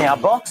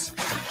box.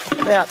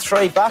 About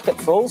 3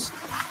 bucketfuls,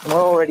 and we're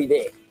already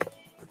there.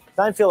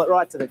 Don't fill it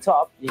right to the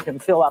top. You can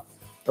fill up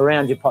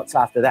around your pots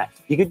after that.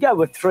 You could go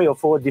with 3 or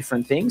 4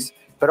 different things,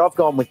 but I've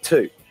gone with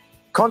 2.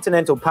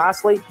 Continental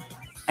parsley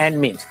and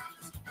mint.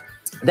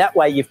 That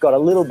way you've got a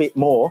little bit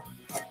more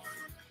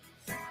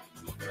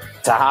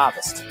to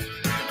harvest.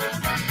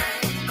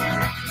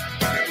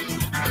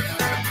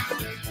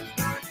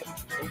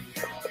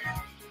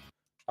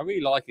 I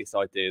really like this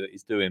idea that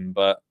he's doing,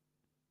 but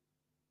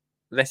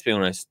let's be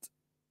honest,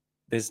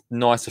 there's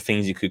nicer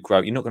things you could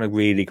grow. You're not going to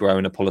really grow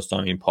in a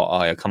polystyrene pot,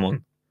 are you? Come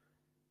on.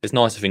 There's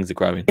nicer things to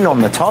grow in.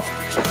 On the top,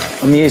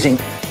 I'm using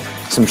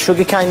some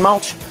sugarcane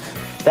mulch.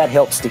 That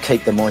helps to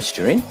keep the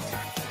moisture in.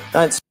 They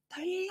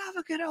love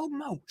a good old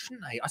mulch,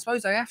 don't they? I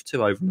suppose they have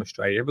to over in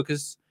Australia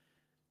because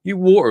you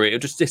water it,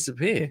 it'll just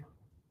disappear.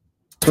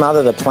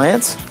 Smother the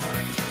plants.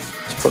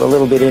 Just put a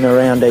little bit in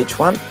around each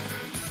one.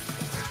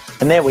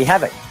 And there we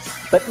have it.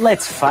 But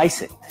let's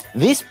face it,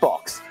 this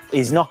box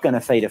is not going to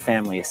feed a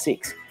family of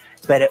 6,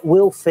 but it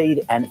will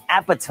feed an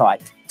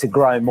appetite to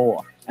grow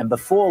more. And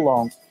before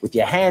long, with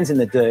your hands in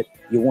the dirt,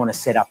 you want to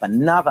set up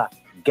another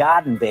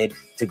garden bed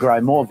to grow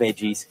more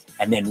veggies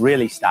and then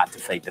really start to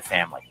feed the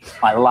family.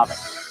 I love it.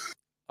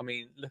 I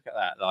mean, look at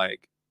that.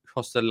 Like,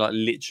 Costa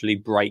literally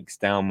breaks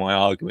down my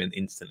argument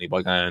instantly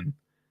by going,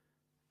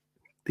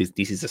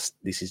 this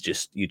is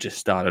just you just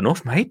starting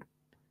off, mate.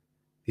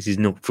 This is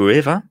not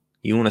forever.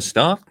 You want to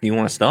start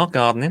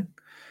gardening,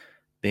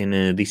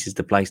 then this is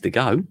the place to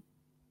go.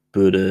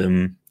 But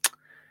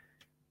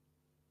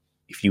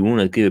if you want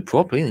to do it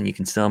properly, then you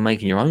can start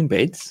making your own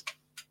beds.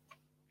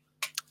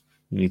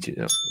 You need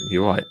to.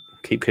 You're right.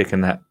 Keep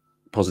clicking that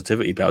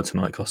positivity bell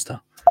tonight,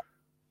 Costa.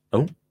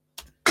 Oh.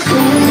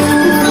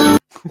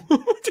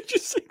 Did you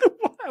see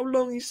how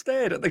long he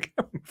stared at the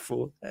camera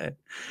for there?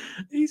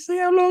 You see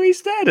how long he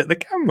stared at the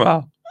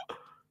camera?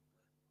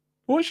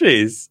 Watch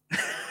this.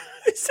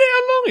 See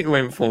how long it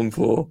went on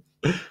for.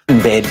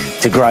 In bed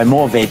to grow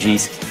more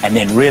veggies and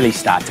then really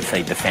start to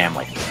feed the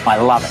family. I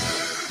love it.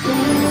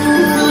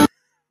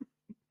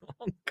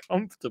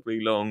 Uncomfortably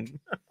long.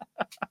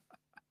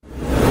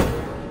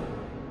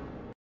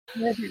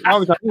 I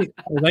was only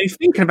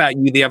thinking about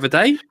you the other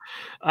day.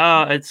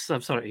 I'm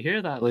sorry to hear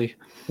that, Lee.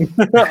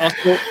 I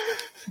thought,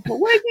 but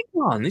where's he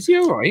gone? Is he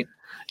all right?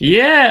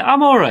 Yeah,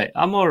 I'm all right.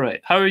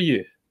 How are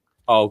you?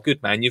 Oh,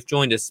 good, man. You've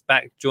joined us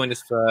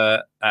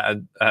for a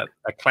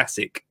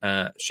classic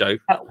show.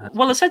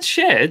 Well, it said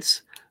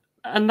sheds,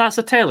 and that's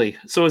a telly.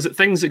 So is it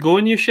things that go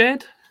in your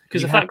shed?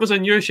 Because if that goes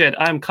in your shed,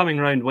 I'm coming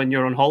round when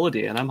you're on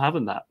holiday, and I'm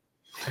having that.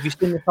 Have you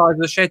seen the size of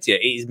the shed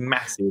yet? It is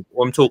massive.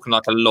 Well, I'm talking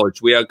like a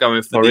lodge. We are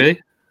going for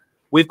really?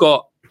 We've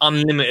got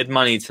unlimited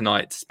money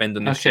tonight to spend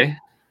on this. Okay.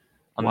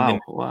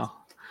 Wow.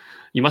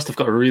 You must have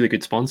got a really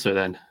good sponsor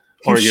then.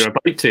 Or you're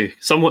about to.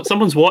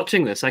 Someone's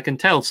watching this. I can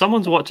tell.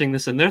 Someone's watching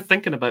this and they're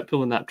thinking about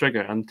pulling that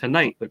trigger. And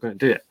tonight they're going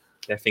to do it.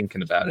 They're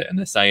thinking about it and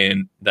they're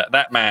saying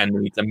that man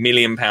needs £1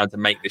 million to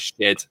make this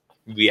shed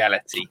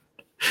reality.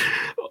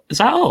 Is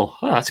that all?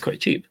 Oh, that's quite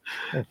cheap.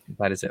 Yeah,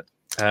 that is it.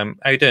 How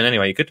are you doing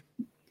anyway? You good?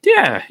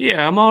 Yeah,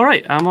 I'm all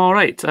right.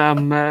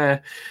 I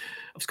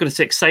was going to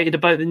say excited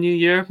about the new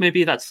year.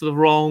 Maybe that's the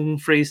wrong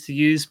phrase to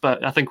use,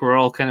 but I think we're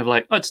all kind of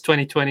like, oh, it's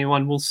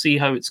 2021. We'll see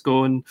how it's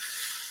going.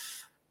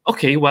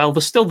 Okay, well,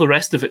 there's still the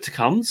rest of it to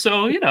come.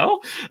 So,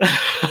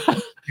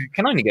 It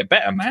can only get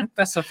better, man.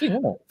 That's the thing,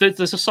 isn't it?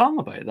 There's a song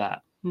about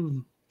that.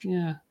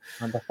 Yeah.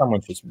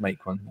 Someone should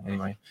make one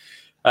anyway.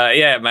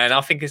 Yeah, man.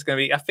 I think it's going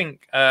to be. I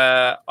think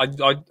I'm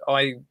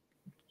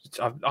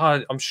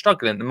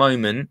struggling at the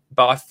moment,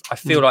 but I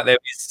feel like there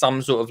is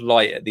some sort of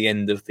light at the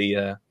end of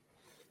the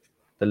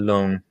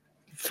long.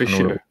 For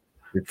sure.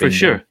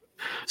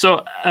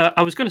 So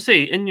I was going to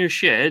say, in your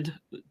shed,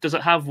 does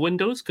it have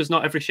windows? Because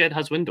not every shed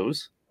has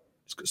windows.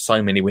 It's got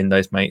so many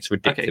windows, mate. It's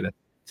ridiculous. Okay.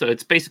 So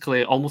it's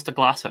basically almost a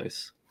glass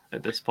house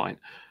at this point.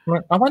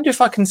 I wonder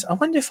if I can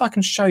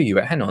show you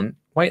it. Hang on,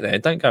 wait there.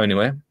 Don't go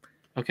anywhere.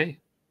 Okay.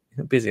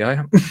 You're busy, are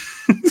you?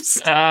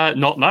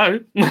 Not now.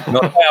 Not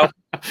now.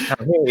 Here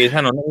it is.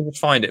 Hang on, let me just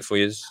find it for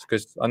you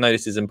because I know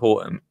this is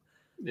important.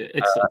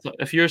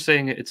 If you're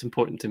saying it, it's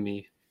important to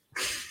me.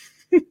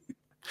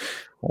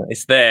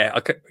 It's there.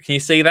 Can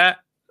you see that?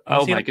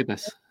 Oh my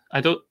goodness!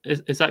 I don't.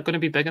 Is that going to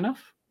be big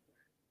enough?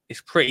 It's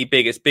pretty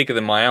big. It's bigger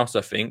than my house,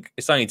 I think.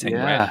 It's only 10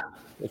 grand.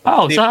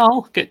 Oh, is that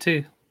all? Get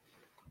to.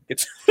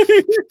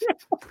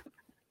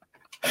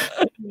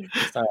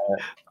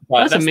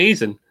 That's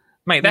amazing,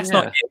 mate. That's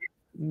not it,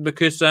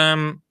 because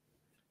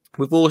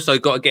we've also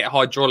got to get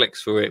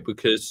hydraulics for it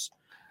because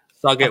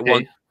Target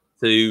wants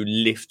to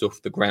lift off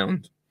the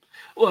ground.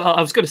 Well, I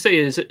was going to say,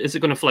 is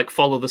it going to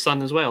follow the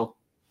sun as well?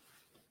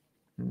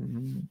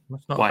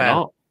 That's not Why bad.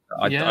 not?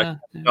 I have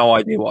no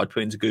idea what I'd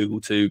put into Google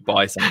to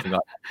buy something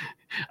like that.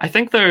 I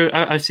think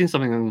I've seen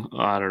something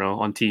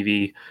on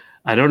TV.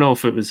 I don't know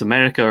if it was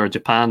America or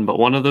Japan, but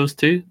one of those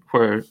two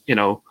where,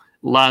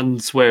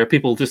 lands where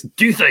people just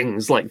do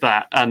things like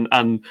that.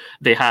 And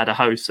they had a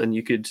house and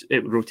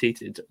it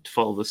rotated to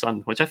follow the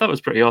sun, which I thought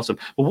was pretty awesome.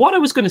 But what I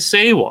was going to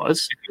say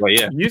was,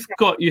 you've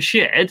got your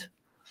shed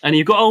and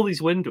you've got all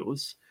these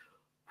windows.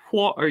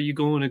 What are you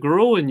going to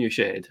grow in your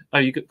shed?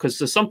 Because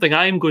there's something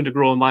I'm going to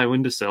grow on my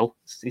windowsill.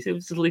 Is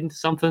it leading to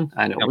something?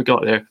 I know we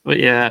got there, but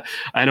yeah,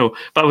 I know.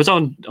 But I was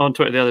on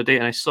Twitter the other day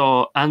and I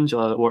saw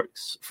Angela, that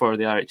works for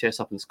the RHS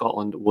up in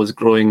Scotland, was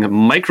growing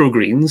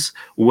microgreens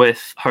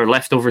with her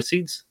leftover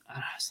seeds.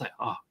 And I was like,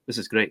 oh, this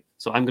is great.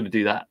 So I'm going to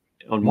do that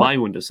on my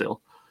windowsill.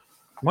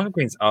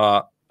 Microgreens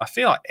are. I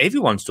feel like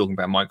everyone's talking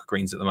about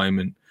microgreens at the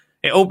moment.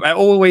 It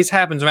always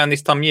happens around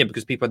this time of year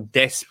because people are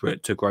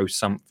desperate to grow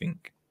something.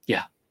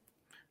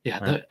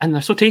 Yeah, and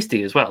they're so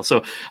tasty as well.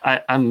 So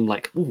I'm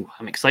like, ooh,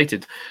 I'm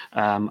excited.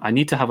 I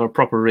need to have a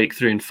proper rake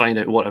through and find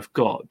out what I've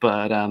got.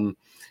 But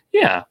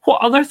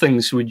what other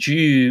things would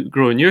you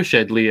grow in your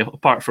shed, Lee,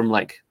 apart from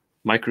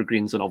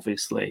microgreens and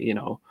obviously,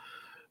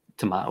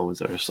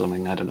 tomatoes or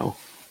something? I don't know.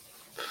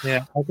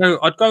 Yeah,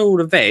 I'd go all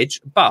the veg,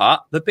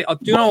 but the bit I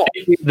do know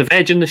the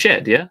veg in the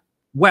shed. Yeah.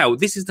 Well,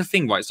 this is the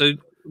thing, right? So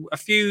a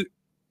few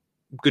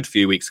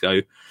weeks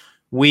ago,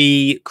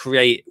 we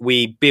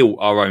built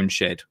our own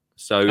shed.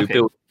 So we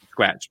built from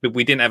scratch, but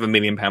we didn't have £1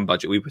 million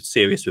budget. We were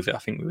serious with it. I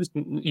think we was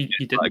you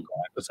didn't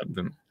or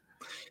something.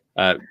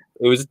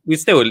 We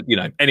still,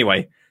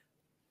 anyway.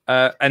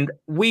 And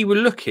we were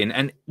looking,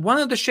 and one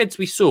of the sheds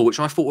we saw, which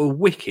I thought were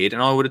wicked,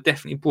 and I would have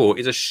definitely brought,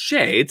 is a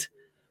shed,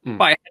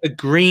 but it had a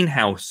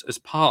greenhouse as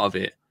part of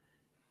it.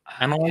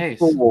 And Okay. I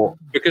thought,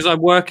 because I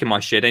work in my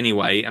shed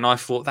anyway, and I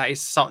thought that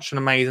is such an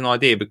amazing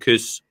idea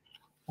because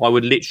I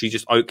would literally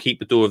just keep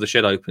the door of the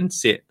shed open,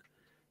 sit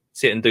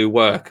and do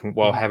work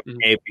while having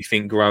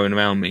everything growing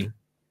around me.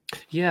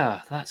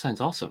 Yeah, that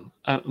sounds awesome.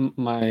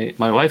 My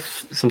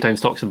wife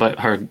sometimes talks about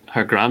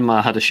her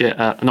grandma had a shed,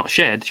 not a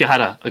shed. She had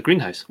a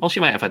greenhouse. Well, she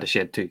might have had a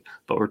shed too,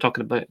 but we're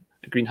talking about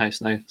a greenhouse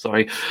now.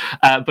 Sorry,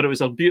 but it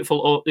was a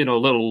beautiful,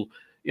 little,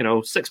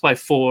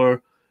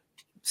 6x4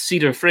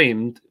 cedar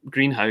framed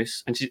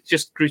greenhouse, and she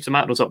just grew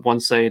tomatoes up one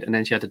side, and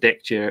then she had a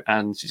deck chair,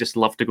 and she just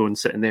loved to go and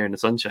sit in there in the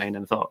sunshine.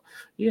 And I thought,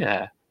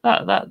 yeah,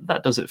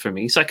 that does it for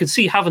me. So I can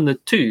see having the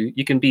two.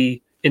 You can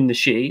be in the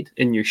shade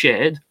in your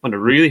shed on a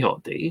really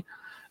hot day.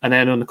 And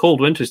then on a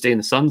cold winter's day and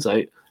the sun's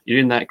out, you're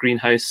in that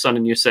greenhouse,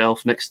 sunning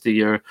yourself next to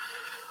your,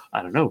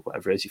 I don't know,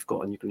 whatever it is you've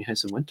got in your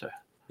greenhouse in winter.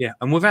 Yeah,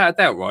 and without a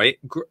doubt, right?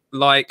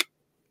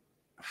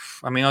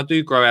 I mean, I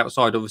do grow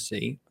outside,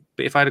 obviously,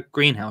 but if I had a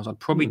greenhouse, I'd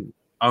probably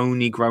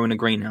only grow in a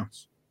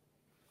greenhouse.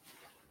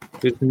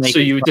 So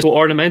you would just go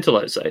ornamental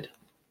outside?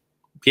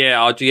 Yeah,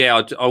 I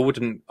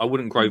wouldn't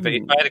grow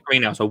veg. If I had a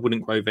greenhouse, I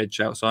wouldn't grow veg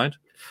outside.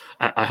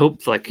 I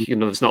hope,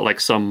 it's not like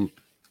some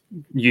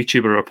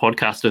YouTuber or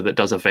podcaster that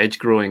does a veg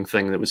growing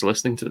thing that was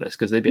listening to this,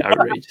 because they'd be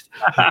outraged.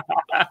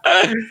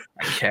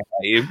 Okay.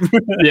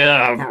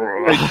 Yeah.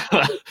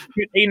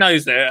 He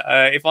knows that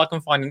if I can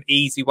find an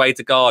easy way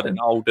to garden,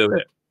 I'll do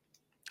it.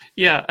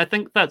 Yeah, I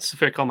think that's a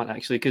fair comment,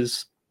 actually,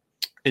 because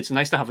it's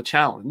nice to have a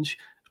challenge.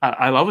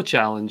 I love a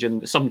challenge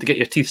and something to get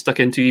your teeth stuck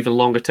into, even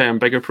longer term,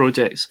 bigger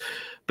projects.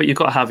 But you've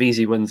got to have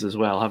easy wins as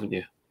well, haven't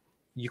you?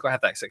 You've got to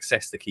have that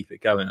success to keep it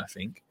going, I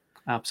think.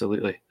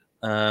 Absolutely.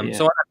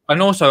 So, and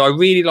also, I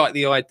really like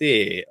the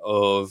idea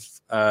of.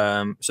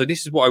 So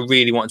this is what I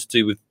really wanted to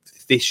do with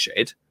this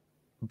shed,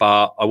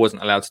 but I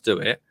wasn't allowed to do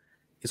it.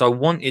 Is I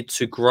wanted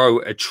to grow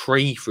a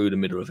tree through the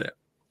middle of it.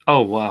 Oh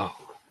wow!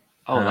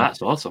 Oh,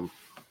 that's awesome.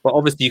 But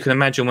obviously, you can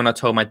imagine when I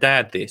told my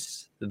dad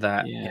this,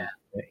 that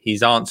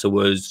his answer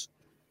was,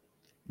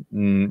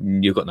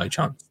 "You've got no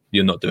chance.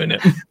 You're not doing it."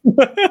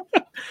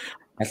 I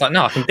was like,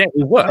 "No, I can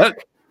definitely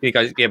work." He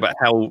goes, "Yeah, but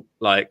how?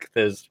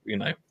 There's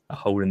a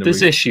hole in the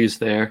There's roof. issues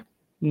there."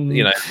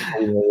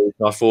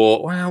 I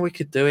thought, well, we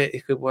could do it.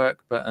 It could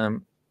work, but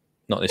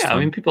not this time. I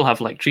mean, people have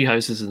tree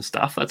houses and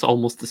stuff. That's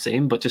almost the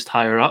same, but just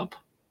higher up.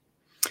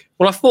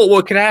 Well, I thought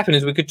what could happen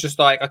is we could just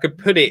I could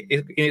put it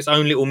in its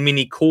own little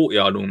mini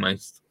courtyard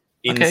almost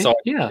inside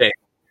the shed.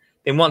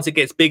 Then once it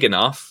gets big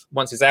enough,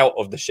 once it's out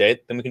of the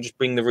shed, then we can just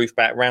bring the roof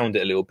back around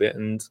it a little bit.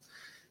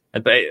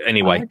 But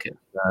anyway, I like it.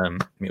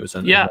 It was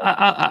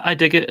I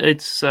dig it.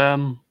 It's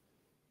I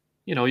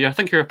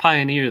think you're a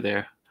pioneer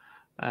there.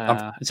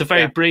 It's a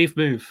very brave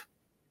move.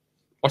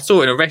 I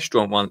saw it in a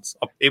restaurant once.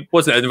 It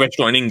wasn't a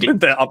restaurant in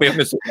England, I'll be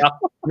honest with you.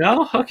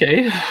 No?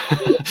 Okay.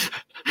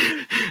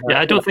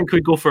 I don't think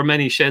we'd go for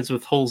many sheds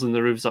with holes in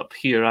the roofs up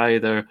here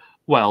either.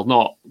 Well,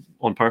 not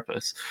on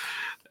purpose.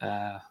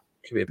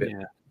 Could be a bit.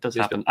 Yeah, it does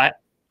happen. I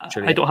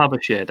don't have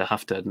a shed, I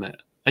have to admit.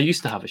 I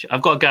used to have a shed.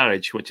 I've got a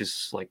garage, which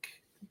is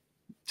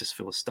just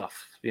full of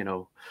stuff.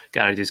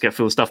 Garages get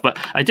full of stuff. But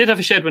I did have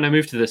a shed when I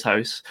moved to this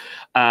house,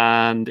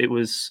 and it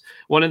was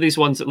one of these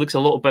ones that looks a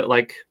little bit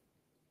like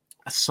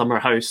a summer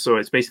house. So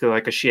it's basically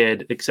like a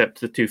shed, except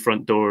the two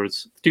front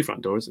doors, it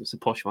was a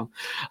posh one,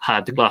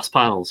 had the glass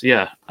panels.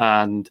 Yeah.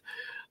 And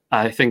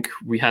I think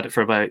we had it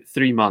for about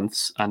 3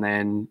 months, and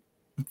then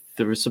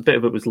there was a bit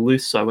of it was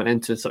loose. So I went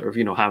into sort of,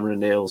 hammering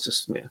nails,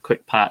 just a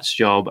quick patch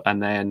job.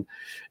 And then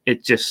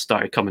it just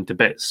started coming to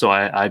bits. So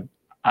I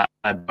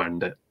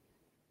burned it.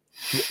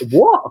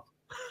 What?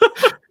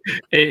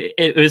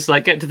 It was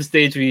getting to the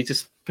stage where you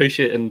just push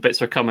it and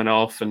bits are coming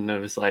off, and it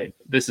was like,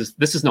 this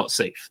is not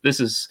safe. This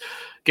is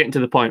getting to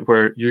the point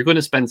where you're going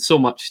to spend so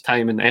much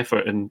time and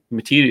effort and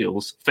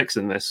materials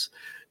fixing this,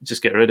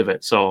 just get rid of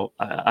it. So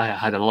I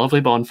had a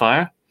lovely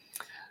bonfire,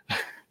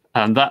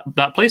 and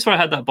that place where I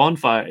had that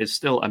bonfire is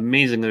still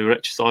amazingly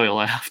rich soil,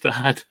 I have to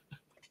add.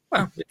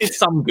 Well, it's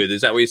some good.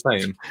 Is that what you're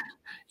saying?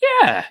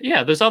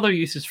 Yeah. There's other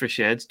uses for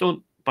sheds.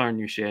 Don't burn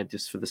your shed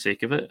just for the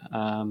sake of it.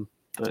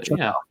 But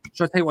Should I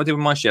tell you what I did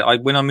with my shed?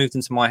 When I moved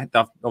into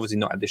I've obviously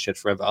not had this shed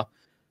forever,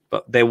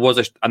 but there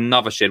was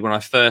another shed when I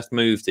first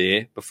moved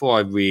here, before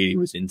I really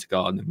was into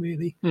gardening,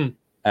 really.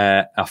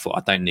 I thought,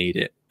 I don't need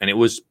it. And it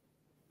was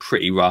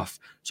pretty rough.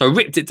 So I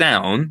ripped it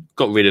down,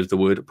 got rid of the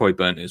wood, probably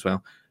burnt it as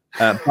well.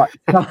 But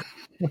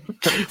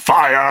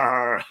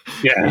fire!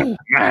 Yeah,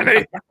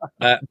 man.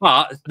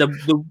 But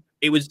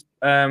it was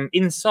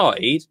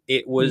inside,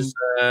 it was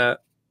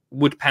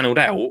wood panelled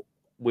out,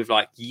 with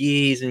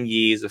years and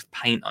years of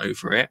paint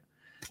over it.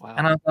 Wow.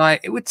 And I was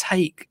like, it would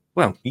take,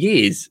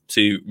 years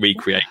to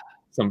recreate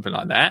something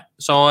like that.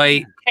 So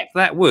I kept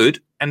that wood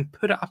and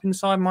put it up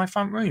inside my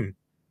front room.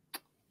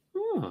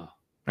 Oh,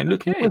 it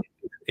looked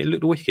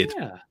wicked.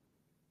 Yeah.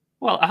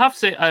 Well, I have to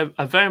say,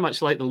 I very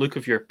much like the look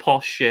of your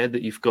posh shed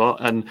that you've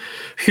got. And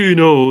who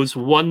knows,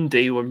 one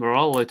day when we're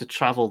all allowed to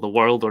travel the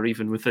world, or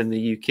even within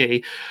the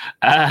UK,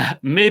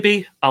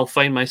 maybe I'll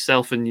find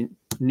myself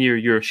near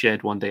your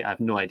shed one day. I have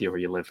no idea where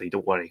you live, Lee.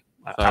 Don't worry.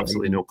 I have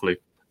absolutely no clue.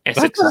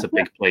 Essex is a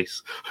big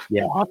place.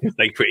 Yeah, I can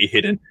stay pretty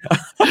hidden.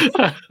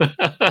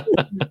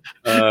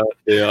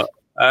 Yeah.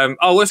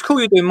 It's cool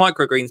you're doing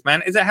microgreens,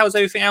 man. How's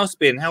everything else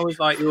been? How was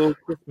like your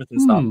Christmas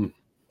and stuff?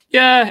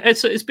 Yeah,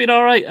 it's been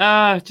all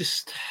right.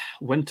 Just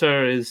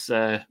winter is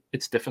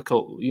it's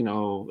difficult. You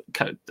know,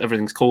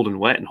 everything's cold and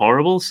wet and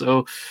horrible.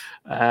 So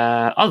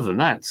other than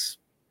that, it's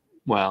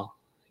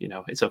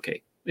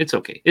okay. It's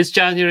okay. It's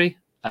January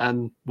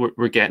and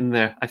we're getting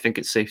there. I think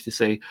it's safe to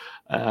say.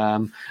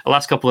 The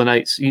last couple of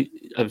nights,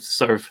 I've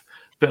sort of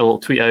put a little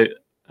tweet out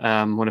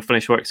when I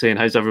finished work saying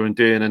how's everyone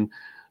doing, and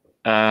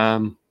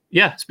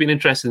it's been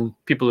interesting.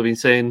 People have been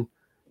saying,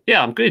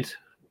 yeah, I'm good.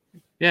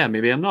 Yeah,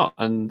 maybe I'm not,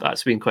 and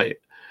that's been quite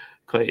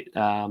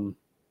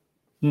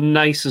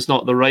nice is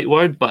not the right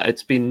word, but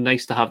it's been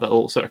nice to have that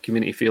little sort of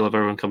community feel of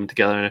everyone coming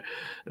together at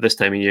this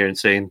time of year and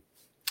saying,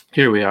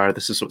 here we are,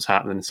 this is what's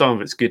happening. Some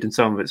of it's good and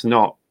some of it's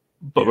not,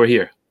 but we're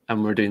here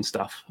and we're doing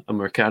stuff and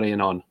we're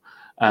carrying on.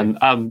 And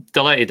I'm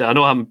delighted. I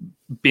know I haven't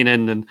been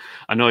in and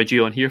annoyed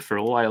you on here for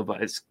a while,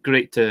 but it's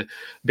great to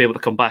be able to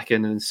come back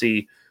in and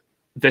see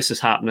this is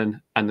happening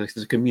and there's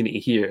a community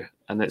here,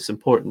 and it's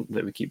important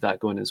that we keep that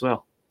going as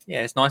well.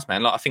 Yeah, it's nice,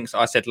 man. Like I think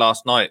I said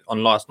last night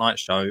on last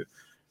night's show,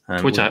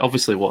 which I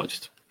obviously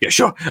watched. Yeah,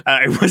 sure.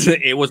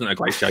 It wasn't a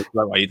great show.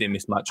 Don't worry, you didn't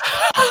miss much.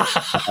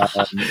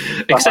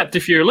 Except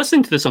if you're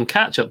listening to this on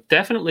catch up,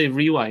 definitely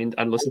rewind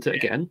and listen to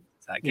it again.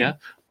 Yeah.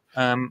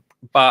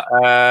 But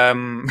I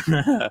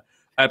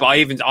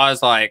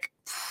was like,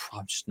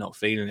 I'm just not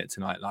feeling it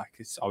tonight. Like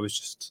I was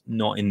just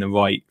not in the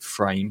right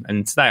frame.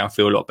 And today I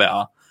feel a lot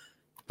better.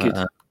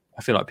 But,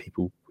 I feel like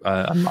people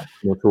are much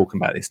more talking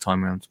about this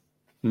time around.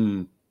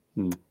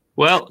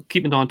 Well,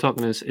 keeping on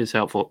talking is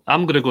helpful.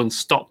 I'm going to go and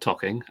stop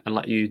talking and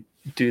let you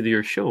do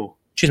your show.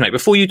 Cheers, mate.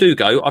 Before you do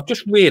go, I've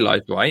just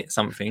realised,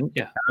 something.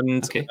 Yeah.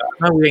 And okay.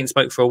 I know we ain't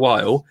spoke for a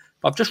while,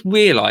 but I've just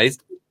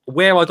realised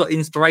where I got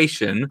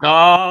inspiration.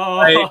 Oh!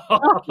 I had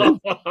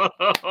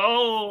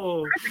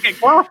to get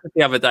glasses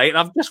the other day, and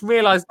I've just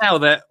realised now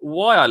that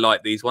why I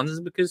like these ones is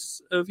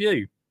because of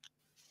you.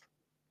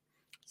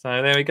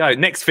 So there we go.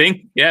 Next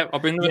thing, I'll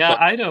bring them. Yeah,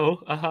 I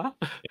know.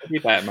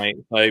 You better, mate.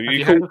 So have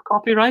you heard of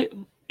copyright?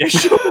 Yeah,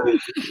 sure.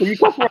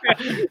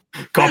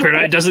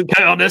 Copyright doesn't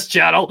count on this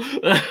channel.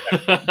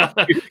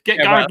 Get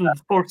Garden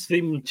Force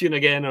theme tune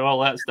again and all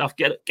that stuff.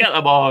 Get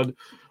them on.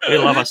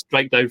 We'll have a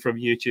strike down from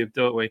YouTube,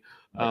 don't we?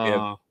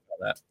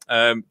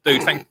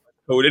 Dude, thanks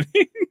for calling.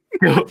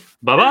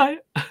 Bye-bye.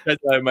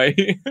 Hello,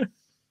 mate.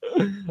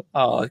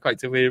 It's great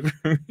to hear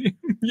from you.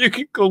 You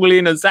can call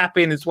in and zap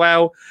in as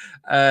well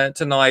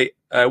tonight.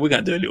 We're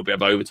going to do a little bit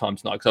of overtime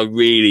tonight because I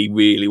really,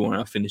 really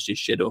want to finish this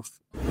shed off.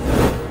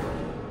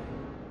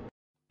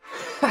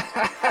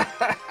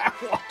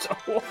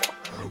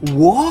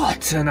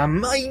 What an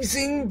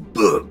amazing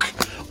book.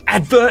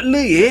 Advert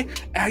Lee here.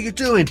 How you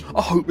doing?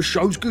 I hope the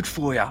show's good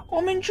for you.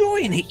 I'm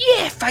enjoying it.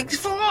 Yeah, thanks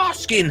for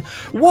asking.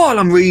 While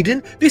I'm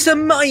reading this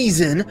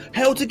amazing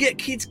How to Get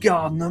Kids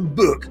Gardening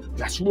book.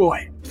 That's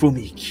right, for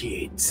me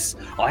kids.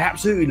 I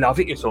absolutely love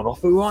it. It's on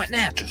offer right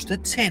now. Just a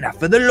tenner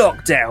for the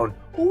lockdown.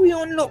 Are we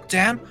on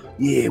lockdown?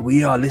 Yeah,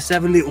 we are. Let's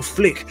have a little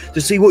flick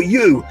to see what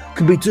you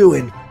can be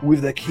doing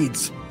with the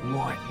kids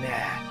right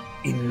now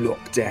in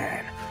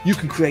lockdown. You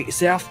can create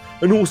yourself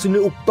an awesome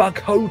little bug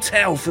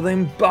hotel for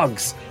them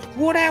bugs.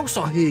 What else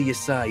I hear you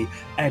say,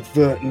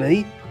 Advert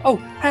Lee? Oh,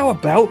 how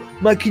about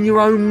making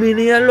your own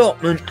mini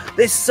allotment?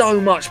 There's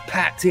so much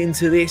packed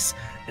into this,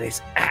 and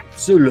it's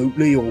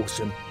absolutely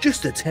awesome.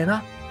 Just a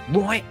tenner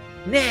right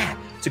now.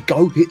 So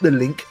go hit the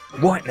link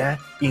right now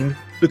in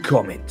the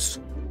comments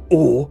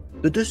or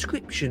the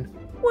description,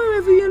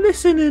 wherever you're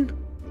listening.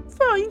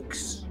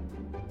 Thanks.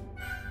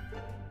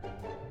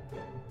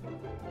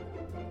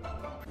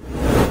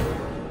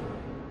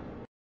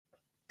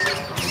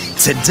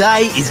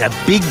 Today is a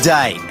big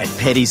day at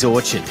Petty's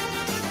Orchard.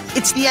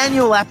 It's the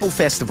annual Apple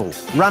Festival,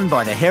 run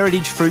by the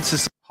Heritage Fruit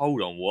Society.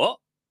 Hold on, what?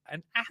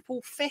 An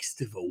apple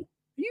festival?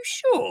 Are you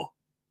sure?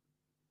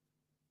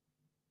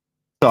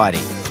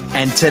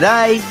 And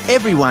today,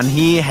 everyone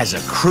here has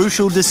a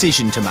crucial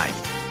decision to make.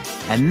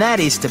 And that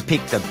is to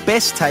pick the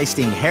best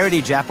tasting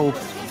heritage apple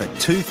for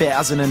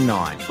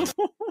 2009.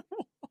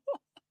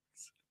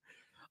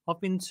 I've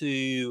been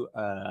to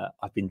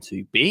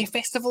beer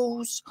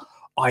festivals.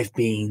 I've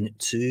been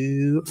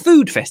to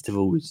food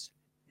festivals.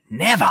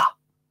 Never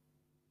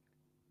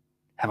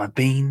have I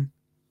been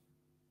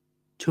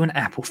to an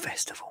apple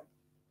festival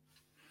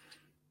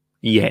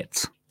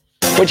yet.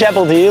 Which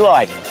apple do you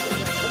like?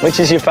 Which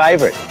is your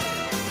favourite?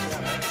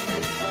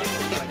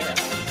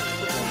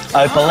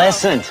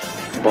 Opalescent.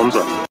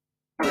 Bonza.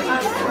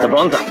 The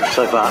Bonza,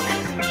 so far.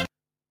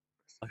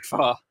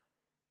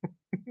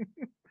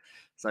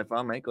 So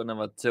far, mate. Got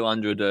another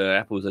 200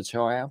 apples to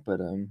try out,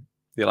 but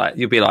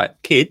you'll be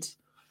like, kids,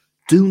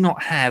 do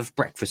not have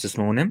breakfast this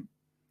morning.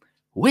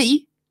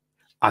 We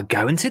are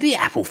going to the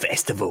apple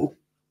festival.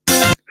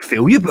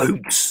 Fill your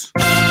boots.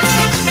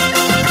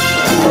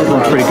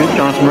 That's pretty good,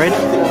 Jonathan Red.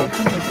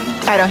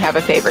 I don't have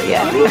a favorite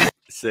yet.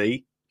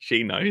 See,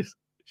 she knows.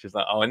 She's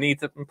like, I need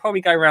to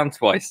probably go around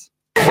twice.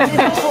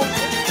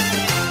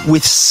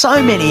 With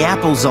so many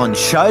apples on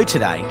show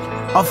today,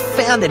 I've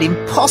found it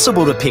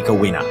impossible to pick a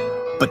winner.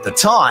 But the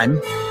time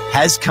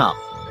has come.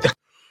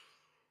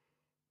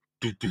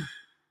 And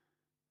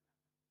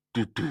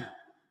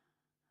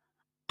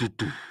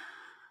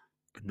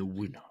the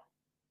winner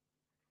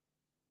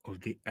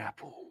of the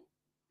apple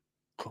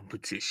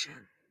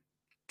competition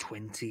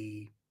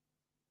 20.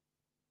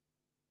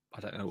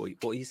 I don't know what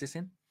year is this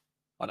in?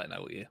 I don't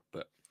know what year,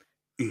 but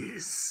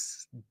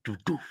is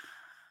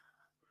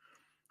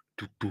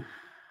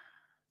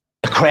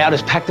The crowd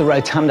has packed the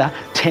rotunda.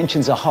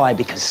 Tensions are high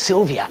because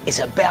Sylvia is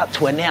about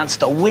to announce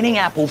the winning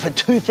apple for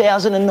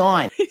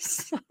 2009.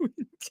 It's so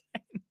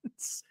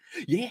intense.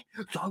 Yeah,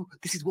 so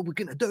this is what we're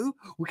gonna do.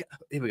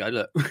 Here we go,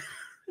 look.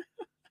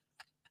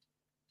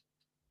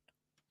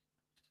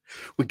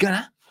 We're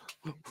gonna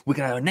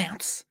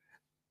announce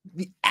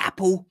the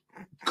apple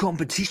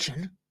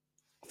competition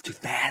of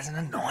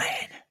 2009.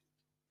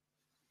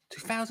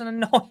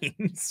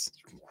 2009.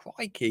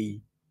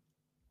 Crikey.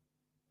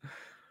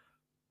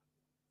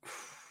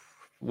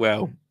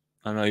 Well,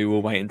 I know you're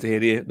all waiting to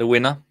hear the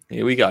winner.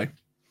 Here we go.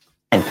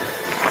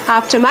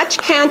 After much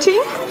counting,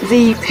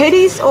 the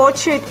Petty's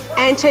Orchard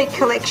Antique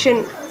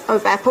Collection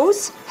of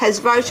Apples has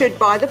voted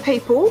by the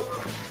people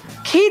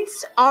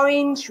Kids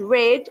Orange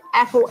Red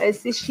Apple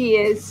as this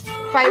year's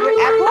favourite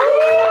apple.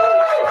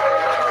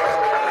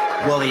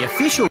 Well, the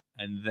official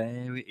And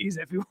there it is,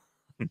 everyone.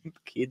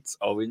 Kids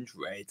Orange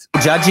Red.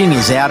 judging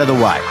is out of the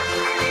way.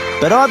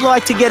 But I'd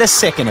like to get a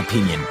second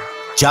opinion,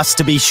 just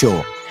to be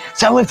sure.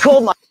 So we've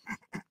called my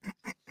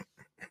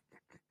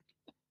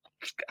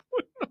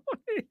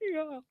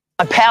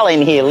pal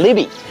in here,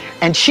 Libby,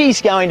 and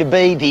she's going to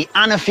be the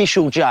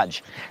unofficial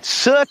judge.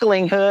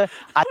 Circling her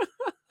are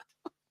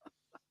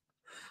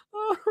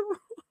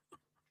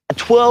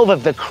 12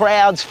 of the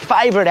crowd's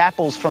favourite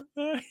apples from...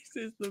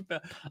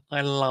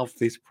 I love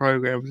this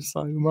program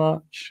so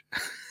much.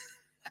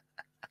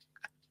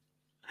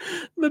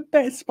 The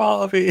best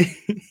part of it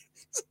is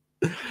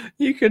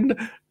you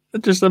can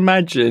just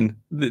imagine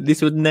that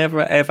this would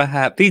never ever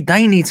happen.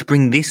 They need to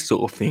bring this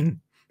sort of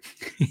thing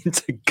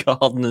into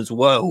Gardener's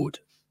World,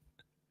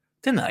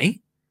 don't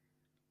they?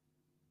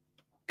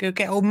 Go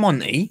get old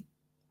Monty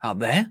up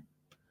there.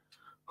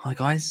 Hi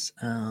guys,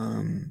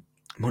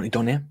 Monty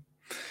Don here.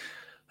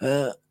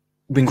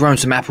 Been growing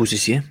some apples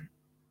this year,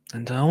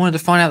 and I wanted to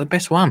find out the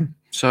best one.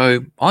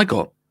 So I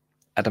got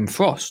Adam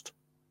Frost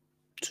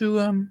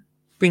to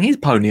bring his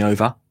pony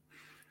over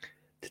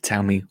to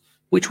tell me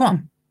which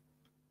one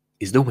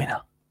is the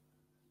winner.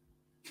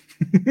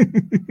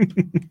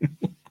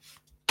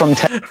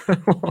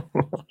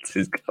 What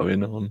is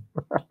going on?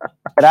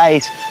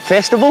 today's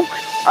festival.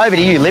 Over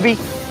to you, Libby.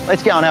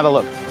 Let's go and have a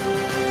look.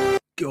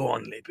 Go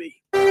on,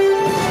 Libby.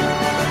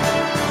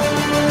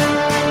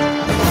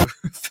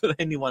 For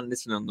anyone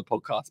listening on the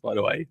podcast, by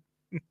the way,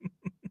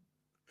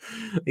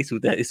 it's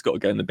got to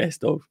go in the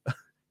best of.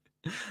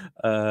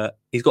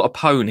 He's got a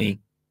pony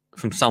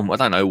from somewhere, I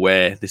don't know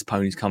where this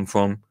pony's come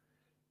from,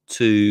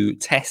 to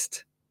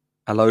test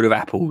a load of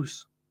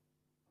apples.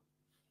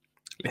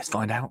 Let's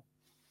find out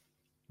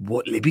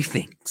what Libby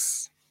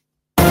thinks.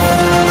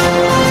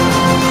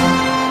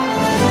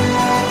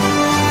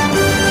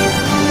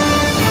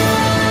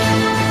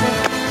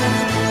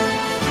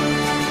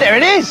 There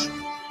it is.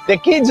 The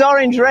Kids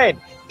Orange Red.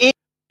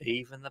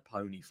 Even the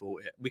pony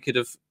thought it. We could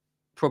have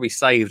probably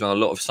saved on a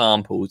lot of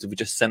samples if we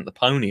just sent the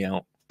pony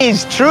out.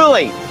 Is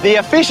truly the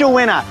official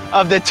winner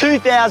of the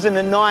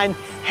 2009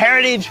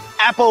 Heritage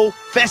Apple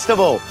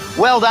Festival.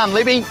 Well done,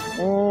 Libby.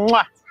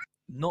 Mwah.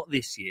 Not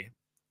this year,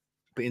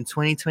 but in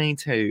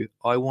 2022,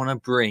 I want to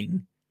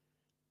bring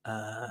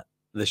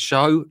the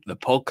show, the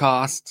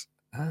podcast,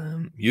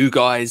 you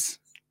guys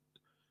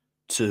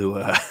to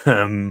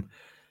an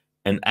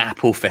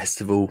Apple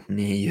Festival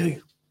near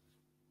you.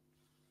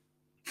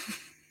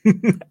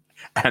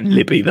 And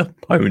Libby the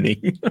pony.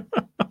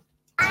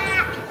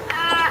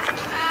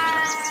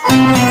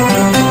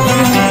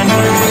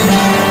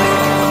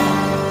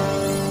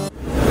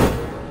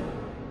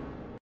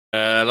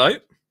 Hello.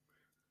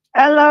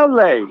 Hello,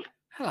 Lee.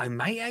 Hello,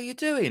 mate. How you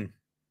doing?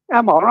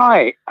 I'm all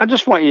right. I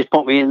just want you to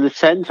put me in the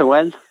centre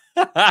when.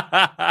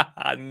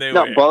 I knew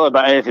Not it. bother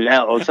about anything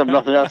else. I've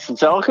nothing else to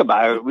talk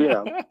about, you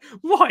know.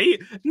 Right?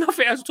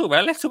 Nothing else to talk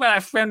about. Let's talk about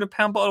that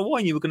 £300 bottle of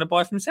wine you were going to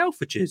buy from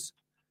Selfridges.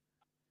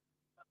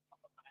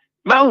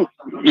 Well,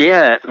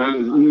 yeah.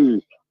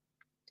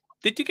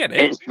 Did you get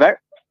it? It's very...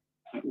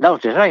 No,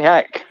 did I?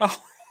 Heck. Oh.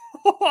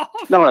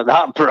 Not at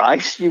that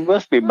price. You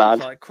must be I was mad.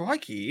 like,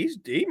 crikey,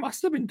 he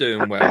must have been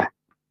doing well.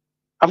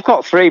 I've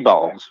got 3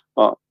 bottles,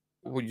 but...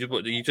 What,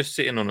 are you just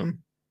sitting on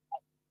them?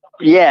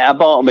 Yeah, I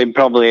bought them in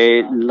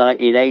probably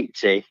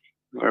 1980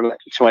 for like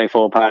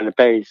 £24 a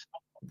piece.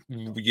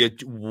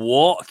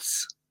 What?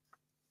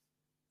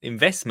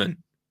 Investment?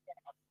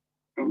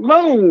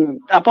 Well,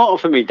 I bought them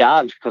for my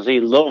dad because he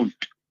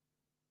loved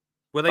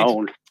Were they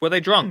owned. Were they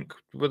drunk?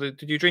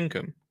 Did you drink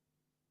them?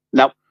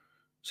 Nope.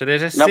 So they're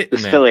just Nope, sitting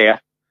they're there. still here.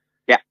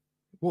 Yeah.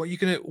 What are you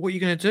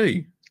gonna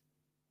do?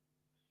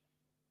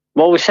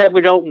 Well, we said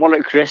we don't want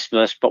it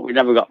Christmas, but we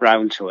never got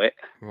round to it.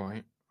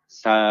 Right.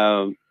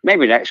 So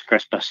maybe next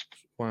Christmas.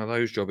 One of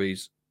those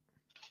jobbies.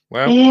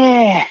 Well,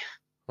 Yeah.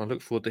 I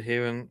look forward to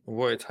hearing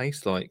what it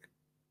tastes like.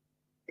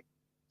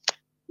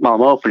 Well, I'm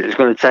hoping it's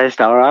going to taste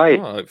all right.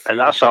 Oh, And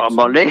that's sort of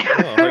money.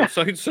 Oh, I hope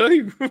so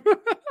too.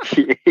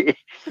 Did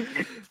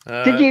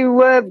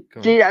you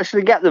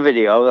actually get the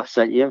video I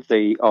sent you of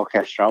the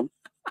orchestra?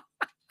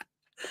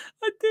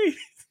 I did.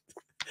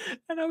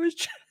 And I was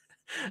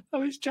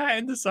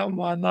chatting to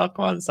someone. I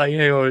can't say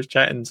who I was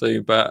chatting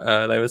to,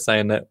 but they were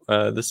saying that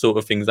the sort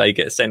of things they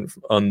get sent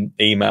on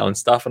email and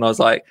stuff. And I was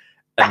like,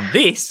 and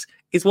this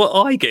is what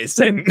I get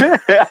sent.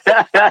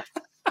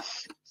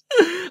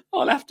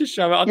 I'll have to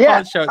show it. I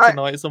can't show it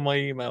tonight. It's on my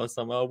email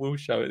somewhere. I will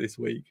show it this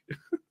week.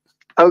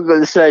 I was going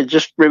to say,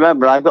 just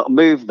remember, I've got to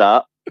move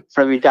that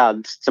from your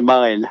dad's to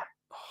mine.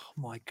 Oh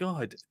my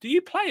God. Do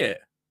you play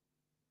it?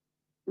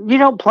 You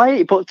don't play it.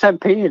 You put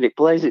 10p in, it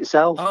plays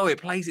itself. Oh,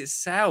 it plays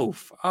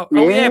itself. Oh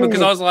yeah,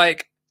 because I was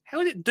like,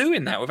 how is it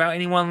doing that without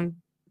anyone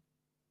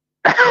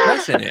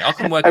pressing it? I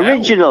can work it out.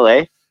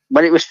 Originally,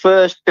 when it was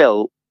first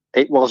built,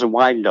 it was a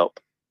wind up.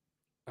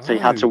 So you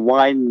had to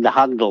wind the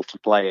handle to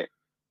play it.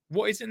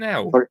 What is it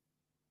now? But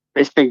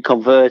it's been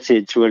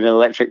converted to an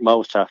electric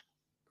motor.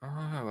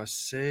 Oh, I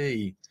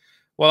see.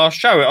 Well, I'll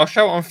show it. I'll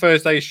show it on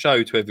Thursday's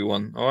show to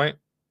everyone. All right.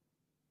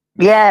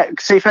 Yeah,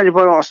 see if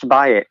anybody wants to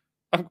buy it.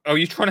 Oh, are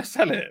you trying to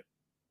sell it?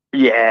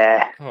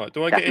 Yeah. All right.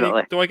 Do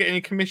I get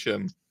any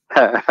commission?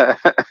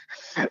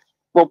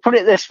 Well, put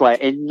it this way: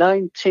 in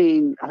I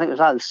think it was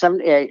either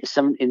 78,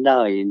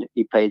 79,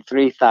 you paid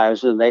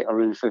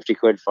 3,850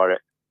 quid for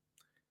it.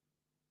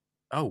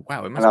 Oh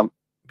wow! It must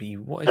be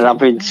what is and it? I've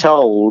been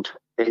told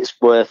it's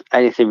worth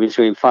anything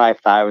between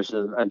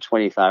 5,000 and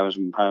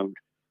 20,000 pounds.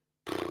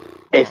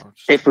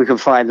 If we can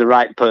find the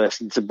right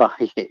person to buy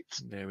it.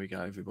 There we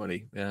go,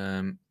 everybody.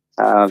 There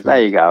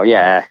you go.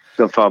 Yeah,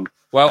 good fun.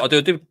 Well, I'll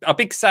do a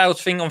big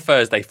sales thing on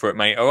Thursday for it,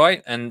 mate. All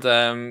right, and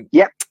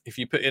if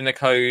you put in the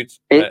code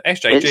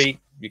SJG,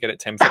 you get it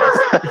 10%.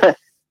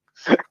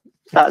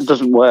 That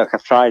doesn't work.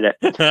 I've tried it.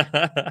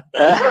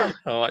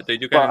 All right,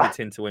 dude, you're going to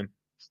tin to win.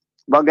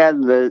 But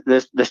again,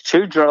 there's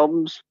 2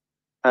 drums,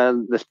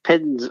 and there's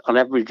pins on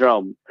every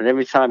drum, and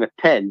every time a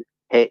pin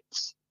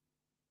hits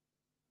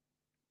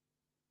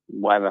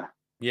whatever,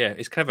 yeah,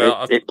 it's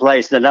clever. It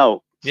plays the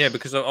note. Yeah,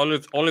 because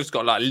Olive's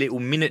got like a little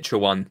miniature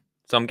one,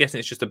 so I'm guessing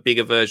it's just a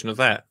bigger version of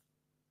that.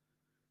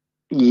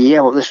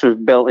 Yeah, well, this was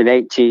built in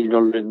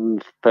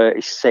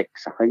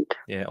 1836, I think.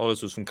 Yeah,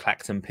 Olive's was from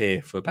Clacton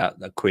Pier for about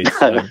a quid,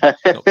 so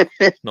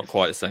not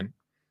quite the same.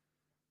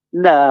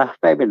 No,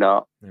 maybe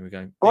not. There we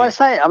go. Well,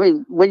 I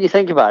mean, when you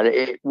think about it,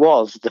 it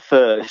was the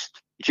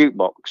first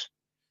jukebox.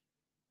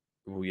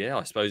 Well, yeah,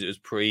 I suppose it was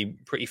pretty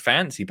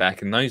fancy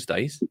back in those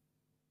days.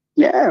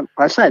 Yeah,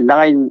 I said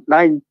 9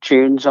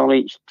 tunes on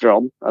each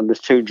drum, and there's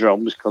 2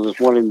 drums because there's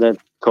one in the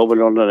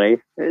cupboard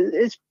underneath.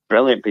 It's a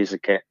brilliant piece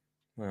of kit.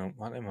 Well,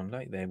 right then, one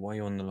there. While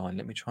you're on the line,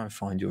 let me try and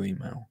find your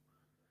email.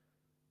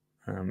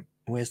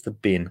 Where's the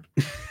bin?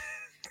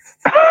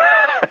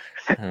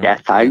 Yeah,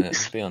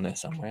 thanks. Be on there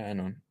somewhere. Hang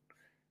on.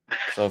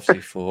 So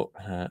obviously thought,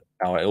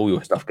 all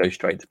your stuff goes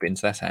straight to bin,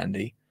 so that's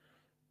handy.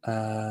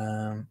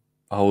 I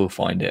will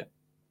find it.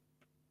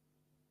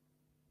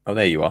 Oh,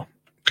 there you are.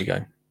 Here you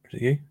go. Is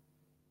it you?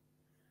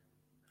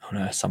 Oh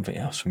no, that's something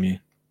else from you.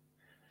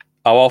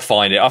 Oh, I'll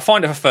find it. I'll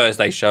find it for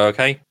Thursday's show,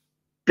 okay?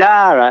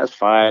 Yeah, that's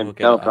fine.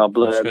 No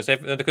problem.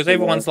 Because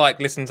everyone's like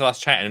listening to us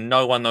chatting and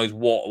no one knows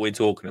what we're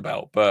talking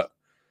about. But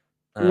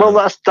well,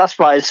 that's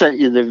why I sent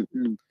you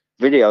the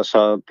video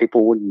so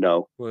people wouldn't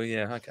know. Well,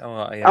 yeah. Okay.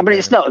 Yeah, I mean,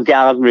 it's not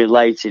garden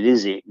related,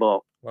 is it?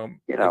 But well,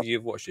 you know,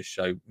 you've watched this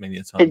show many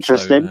a time.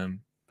 Interesting. So,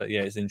 but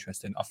yeah, it's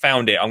interesting. I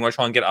found it. I'm going to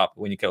try and get it up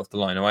when you get off the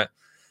line. All right.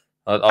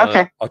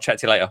 Okay. I'll chat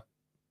to you later.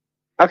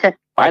 Okay.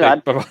 Bye,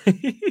 lad.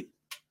 Bye-bye.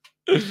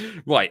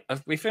 Right.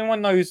 If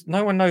anyone knows,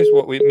 no one knows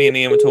what me and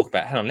Ian were talking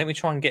about. Hang on. Let me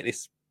try and get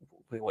this.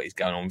 What is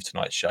going on with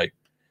tonight's show?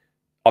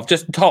 I've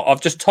just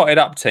totted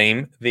up,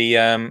 team.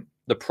 The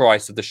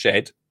price of the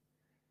shed.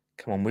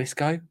 Come on, will this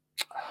go?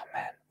 Oh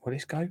man, will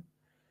this go?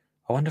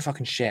 I wonder if I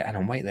can share. Hang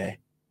on, wait there.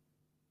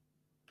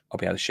 I'll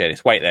be able to share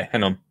this. Wait there.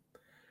 Hang on.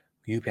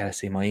 Will you be able to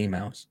see my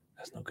emails?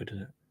 That's not good,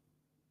 is it?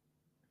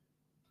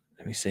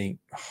 Let me see.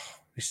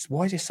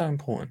 Why is this so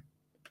important?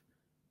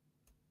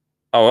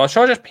 Oh,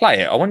 shall I just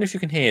play it? I wonder if you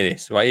can hear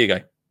this. Right, here you go.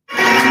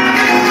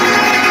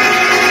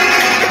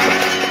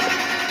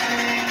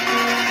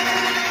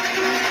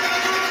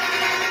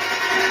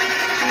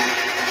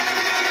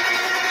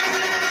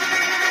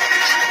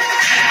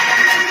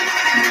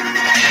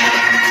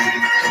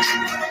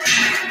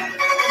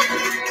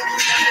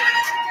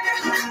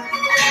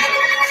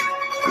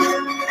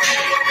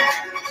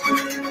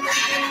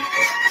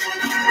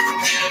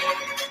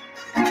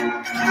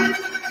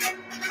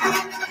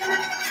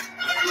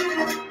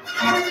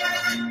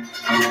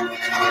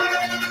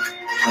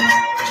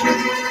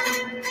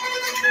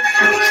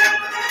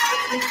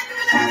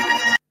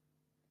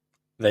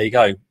 There you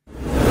go.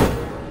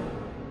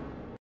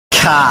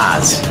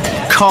 Cars,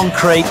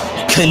 concrete,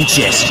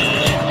 congestion.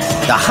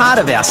 The heart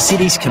of our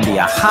cities can be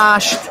a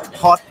harsh,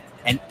 hot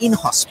an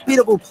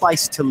inhospitable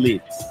place to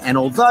live. And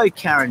although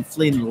Karen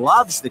Flynn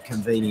loves the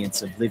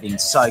convenience of living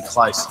so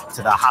close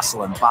to the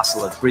hustle and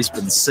bustle of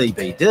Brisbane's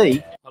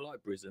CBD... I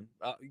like Brisbane.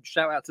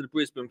 Shout out to the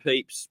Brisbane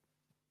peeps.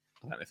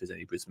 I don't know if there's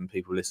any Brisbane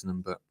people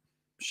listening, but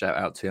shout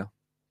out to you.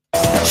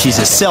 She's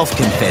a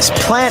self-confessed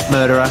plant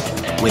murderer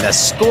with a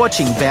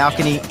scorching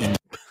balcony in...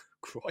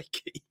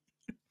 Crikey.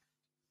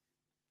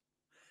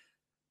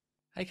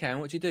 Hey, Karen,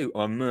 what do you do?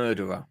 I'm a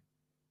murderer.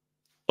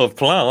 Of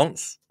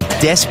plants?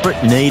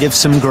 Desperate need of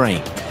some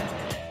green.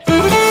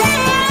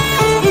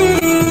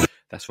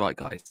 That's right,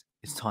 guys.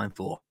 It's time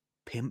for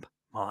Pimp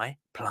My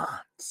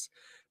Plants.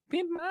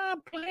 Pimp my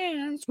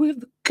plants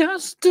with the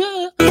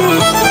custard.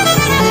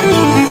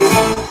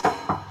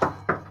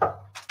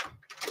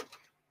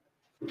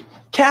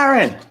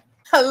 Karen!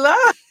 Hello.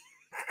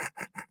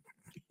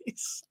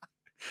 His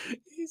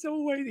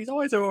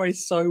eyes are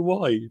always so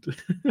wide.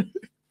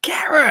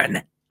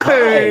 Karen!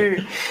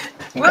 Hey.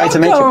 Great to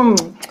meet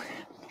you.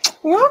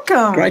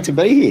 Welcome. Great to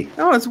be here.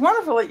 Oh, it's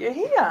wonderful that you're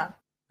here.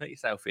 Let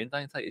yourself in.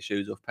 Don't take your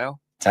shoes off, pal.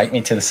 Take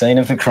me to the scene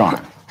of the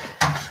crime.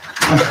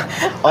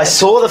 I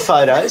saw the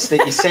photos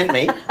that you sent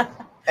me,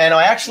 and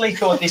I actually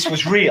thought this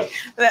was real.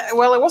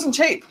 Well, it wasn't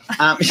cheap.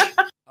 Oh,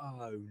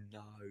 no,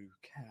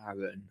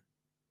 Karen.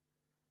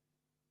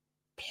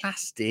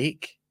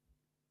 Plastic?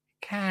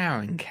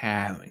 Karen.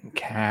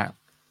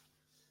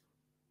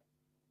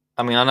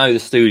 I mean, I know the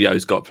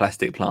studio's got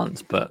plastic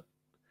plants, but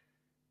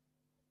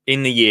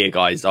in the year,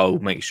 guys, I'll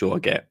make sure I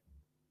get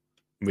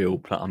real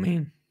plant. I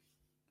mean,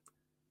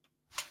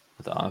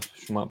 I don't know,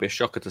 it might be a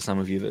shocker to some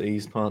of you that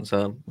these plants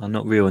are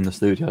not real in the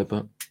studio,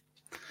 but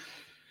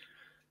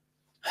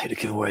I hate to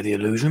give away the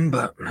illusion,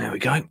 but there we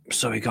go.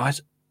 Sorry,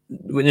 guys.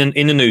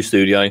 In the new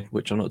studio,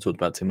 which I'm not talking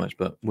about too much,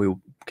 but we'll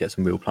get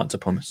some real plants, I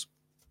promise.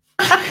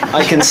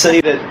 I can see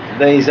that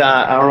these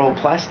are all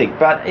plastic,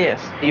 but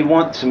Yes. you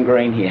want some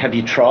green here. Have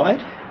you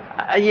tried?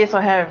 Yes,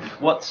 I have.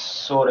 What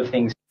sort of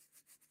things?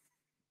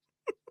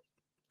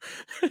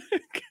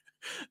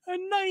 Her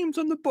name's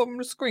on the bottom of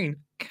the screen.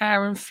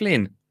 Karen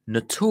Flynn,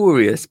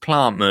 notorious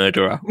plant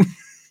murderer.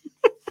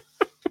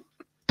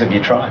 Have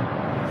you tried?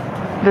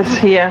 This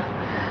here.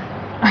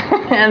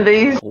 And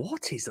these.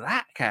 What is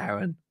that,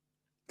 Karen?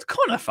 It's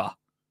conifer.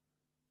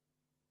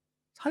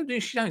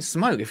 Hoping she don't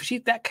smoke. If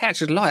that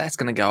catches light, that's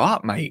going to go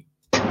up, mate.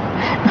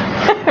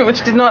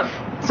 Which did not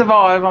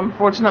survive,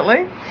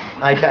 unfortunately.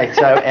 Okay,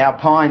 so our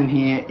pine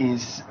here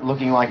is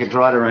looking like a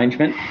dried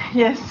arrangement.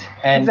 Yes,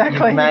 And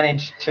exactly. you've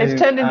managed to...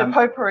 It's turned into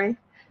potpourri.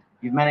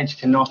 You've managed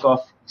to knock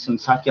off some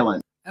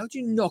succulent. How do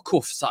you knock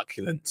off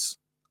succulents?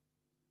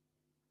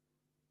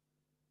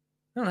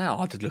 Not how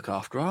hard to look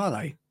after, are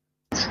they?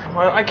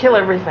 Well, I kill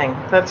everything.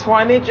 That's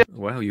why I need you.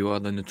 Well, you are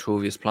the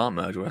notorious plant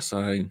murderer,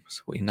 so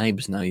that's what your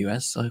neighbours know you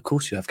as. So of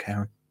course you have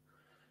Karen.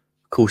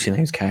 Of course your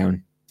name's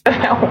Karen.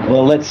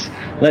 Well, let's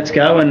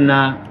go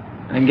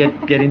and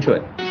get into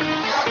it.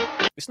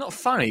 It's not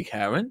funny,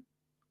 Karen.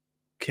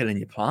 Killing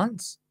your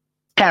plants.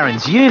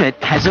 Karen's unit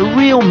has a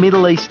real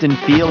Middle Eastern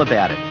feel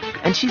about it,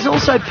 and she's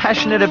also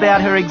passionate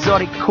about her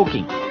exotic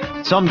cooking.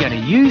 So I'm going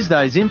to use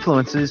those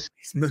influences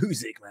It's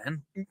music,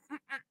 man.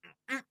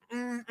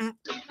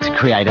 to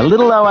create a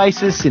little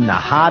oasis in the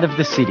heart of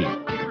the city.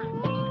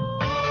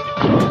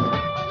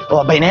 Well,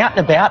 I've been out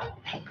and about,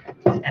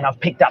 and I've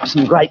picked up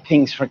some great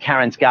things for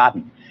Karen's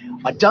garden.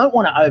 I don't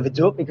want to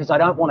overdo it because I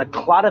don't want to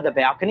clutter the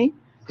balcony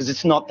because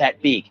it's not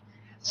that big.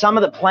 Some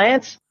of the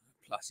plants...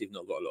 Plus, you've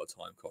not got a lot of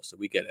time, Costa.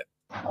 We get it.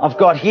 I've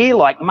got here,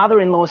 like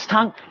mother-in-law's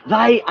tongue,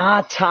 they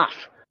are tough.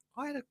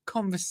 I had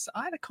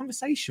a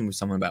conversation with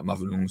someone about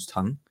mother-in-law's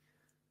tongue.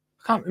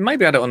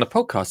 Maybe I had it on the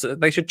podcast.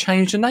 They should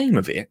change the name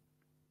of it.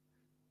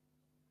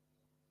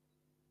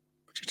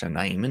 Just a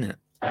name, isn't it?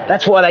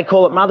 That's why they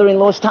call it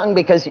mother-in-law's tongue,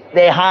 because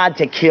they're hard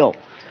to kill.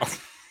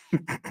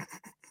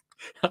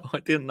 I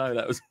didn't know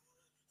that was...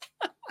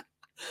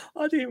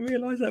 I didn't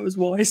realise that was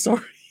why,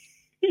 sorry.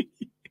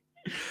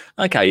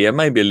 Okay, yeah,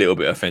 maybe a little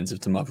bit offensive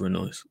to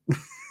mother-in-laws.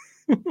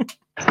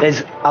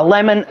 There's a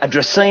lemon, a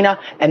dracaena,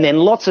 and then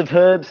lots of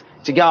herbs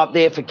to go up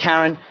there for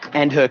Karen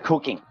and her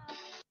cooking.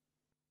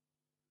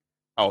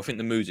 Oh, I think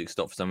the music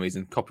stopped for some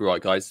reason.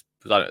 Copyright, guys.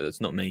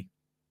 That's not me.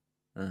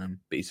 But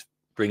he's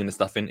bringing the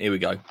stuff in. Here we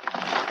go.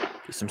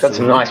 Got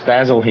some nice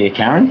basil here,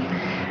 Karen.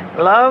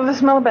 Love the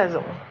smell of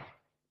basil.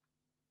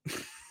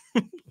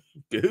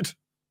 Good.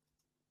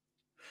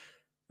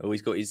 Oh,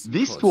 he's got his...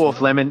 This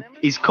dwarf lemon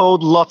is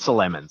called Lots of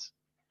Lemons.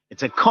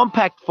 It's a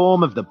compact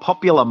form of the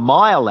popular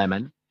Maya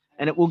lemon,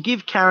 and it will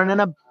give Karen an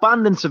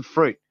abundance of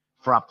fruit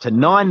for up to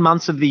 9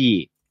 months of the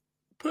year.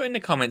 Put in the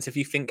comments if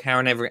you think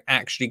Karen ever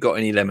actually got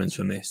any lemons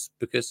from this,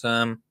 because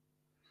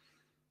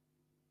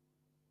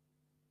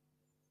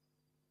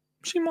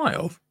she might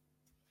have.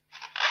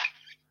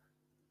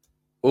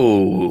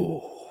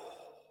 Oh,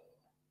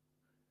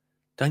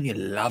 don't you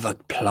love a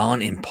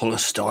plant in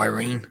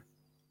polystyrene?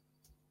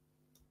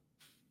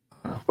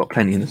 I've got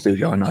plenty in the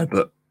studio, I know,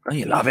 but don't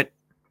you love it?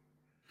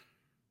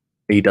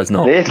 He does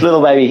not. This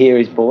little baby here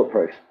is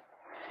bulletproof.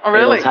 Oh,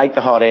 really? It'll take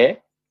the hot air.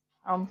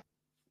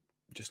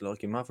 Just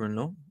like your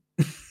mother-in-law.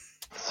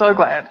 So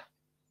glad.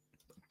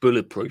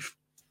 bulletproof.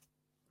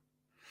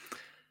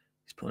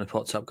 He's putting the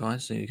pots up,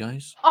 guys. There he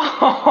goes.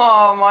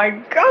 Oh my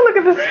God! Look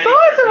at the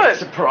size of it.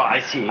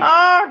 Surprise you.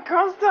 Oh,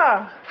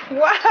 Costa!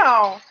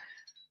 Wow.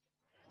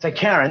 So,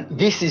 Karen,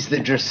 this is the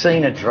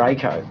Dracaena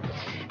Draco.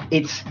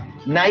 It's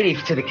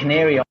native to the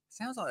Canary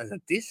Sounds like there's a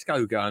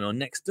disco going on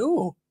next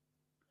door.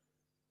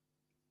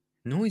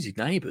 Noisy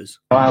neighbours.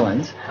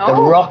 Islands, the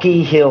Oh.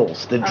 rocky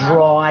hills, the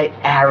dry,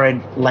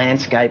 arid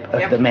landscape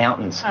of the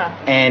mountains.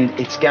 And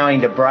it's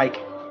going to break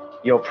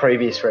your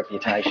previous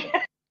reputation.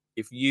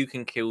 If you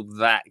can kill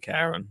that,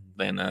 Karen,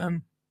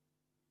 then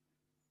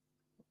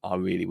I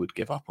really would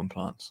give up on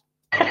plants.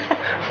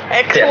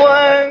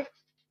 Excellent.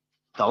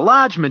 The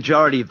large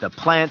majority of the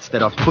plants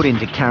that I've put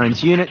into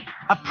Karen's unit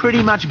are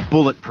pretty much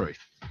bulletproof,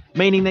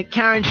 meaning that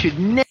Karen should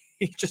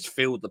He just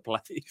filled the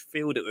place. He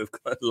filled it with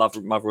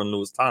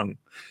mother-in-law's tongue.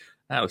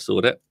 That would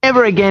sort it.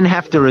 never again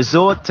have to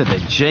resort to the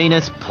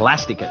genus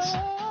Plasticus.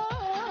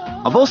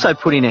 I've also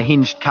put in a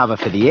hinged cover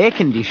for the air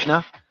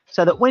conditioner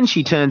so that when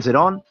she turns it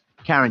on,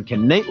 Karen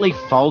can neatly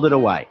fold it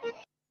away.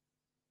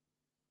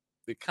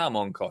 But come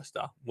on,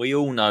 Costa. We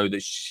all know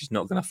that she's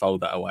not going to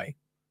fold that away.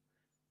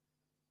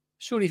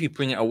 Surely if you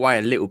bring it away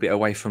a little bit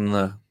away from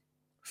the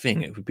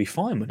thing, it would be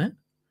fine, wouldn't it?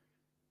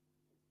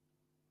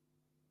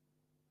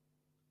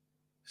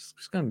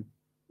 It's going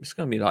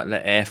to be like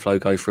let airflow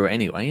go through it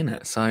anyway, isn't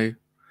it? So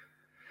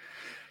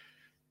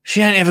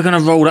she ain't ever going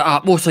to roll it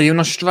up. Also, you're in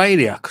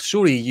Australia.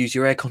 Surely you use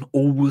your aircon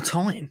all the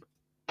time.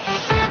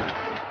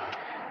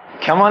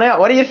 Come on out.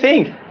 What do you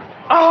think?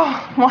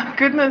 Oh my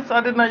goodness!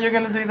 I didn't know you were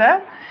going to do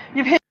that.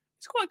 You've hit.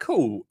 It's quite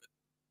cool.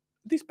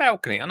 This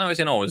balcony, I know it's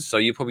in Oz, so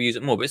you probably use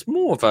it more, but it's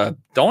more of a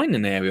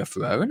dining area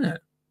for her, isn't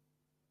it?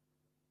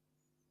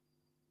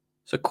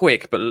 So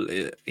quick but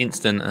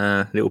instant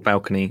little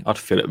balcony. I'd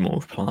fill it more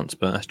with plants,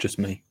 but that's just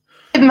me.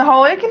 In the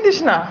whole air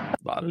conditioner.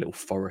 Like a little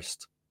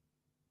forest.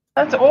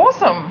 That's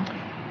awesome.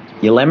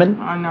 Your lemon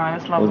I know,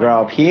 it's will lovely.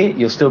 grow up here.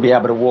 You'll still be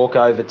able to walk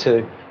over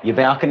to your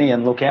balcony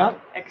and look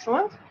out.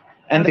 Excellent.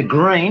 And the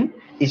green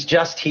is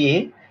just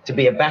here to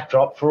be a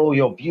backdrop for all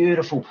your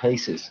beautiful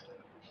pieces.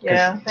 'Cause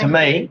Yeah. to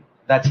me,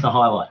 that's the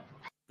highlight.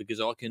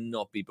 Because I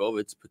cannot be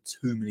bothered to put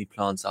too many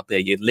plants up there.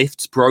 Your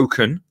lift's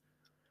broken.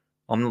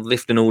 I'm not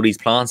lifting all these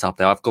plants up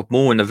there. I've got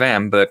more in the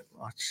van, but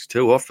I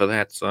still offer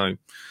that. So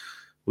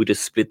we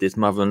just split this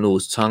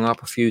mother-in-law's tongue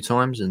up a few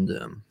times and,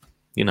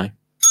 you know.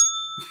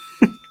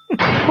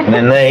 And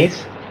then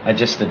these are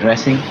just the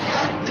dressing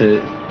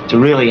to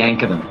really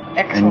anchor them.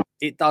 Excellent.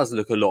 It does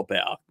look a lot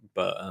better,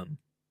 but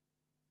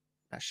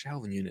that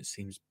shelving unit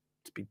seems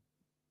to be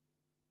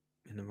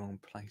in the wrong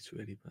place,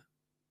 really. But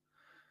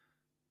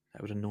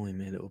that would annoy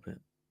me a little bit.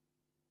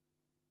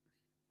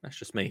 That's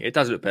just me. It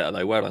does look better,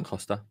 though. Well done,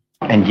 Costa.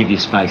 And give you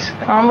space.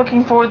 I'm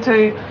looking forward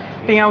to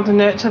being able to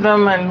nurture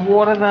them and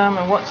water them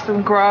and watch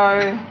them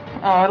grow.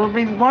 Oh, it'll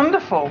be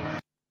wonderful.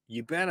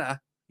 You better,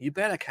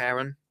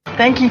 Karen.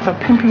 Thank you for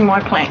pimping my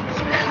plants.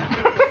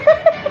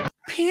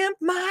 Pimp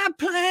my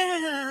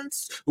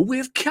plants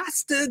with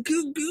Costa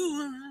Goo.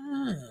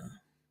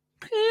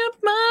 Pimp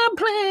my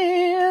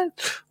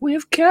plants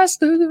with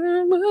Costa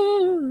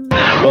Goo.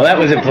 Well, that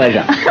was a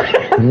pleasure.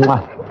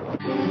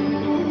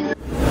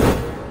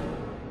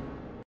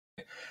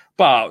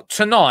 But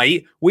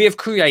tonight we have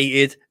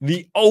created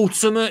the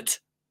ultimate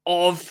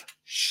of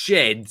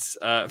sheds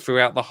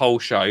throughout the whole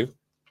show.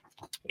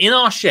 In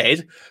our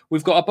shed,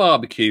 we've got a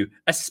barbecue,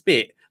 a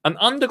spit, an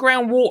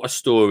underground water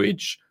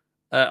storage.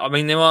 I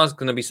mean, there are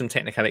going to be some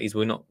technicalities.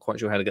 We're not quite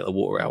sure how to get the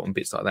water out and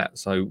bits like that.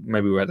 So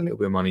maybe we'll add a little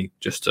bit of money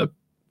just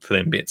for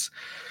them bits.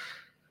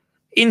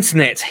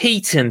 Internet,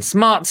 heating,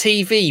 smart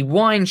TV,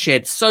 wine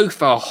shed,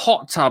 sofa,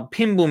 hot tub,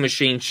 pinball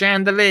machine,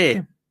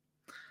 chandelier.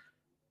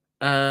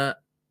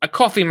 A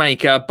coffee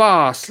maker,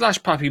 bar,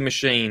 slush puppy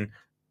machine,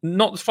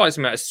 not the slightest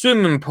amount, a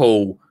swimming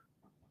pool.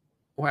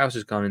 What else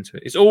has gone into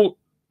it? It's all.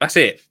 That's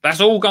it. That's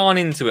all gone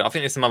into it. I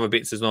think there's some other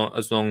bits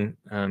along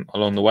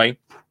the way.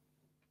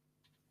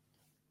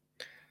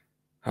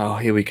 Oh,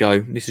 here we go.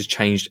 This has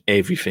changed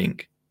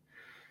everything.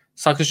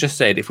 Suckers just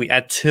said if we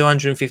add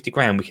 250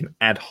 grand, we can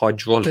add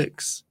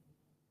hydraulics.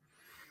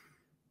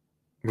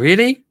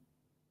 Really?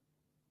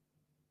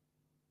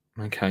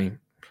 Okay.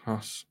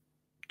 Plus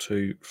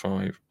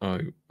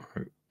 2500.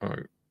 Oh.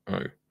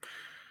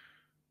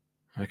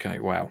 Okay,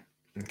 wow.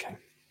 Okay.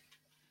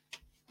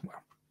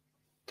 Wow.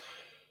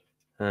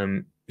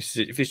 If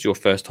this is your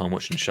first time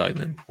watching the show,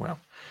 then wow.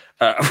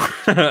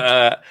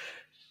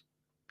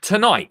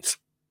 Tonight,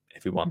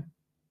 everyone,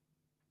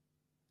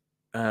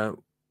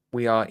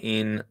 we are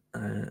in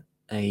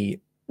a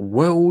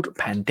world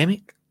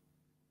pandemic.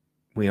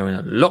 We are in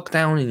a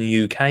lockdown in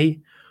the UK.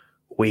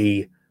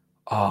 We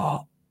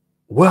are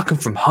working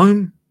from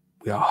home.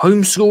 We are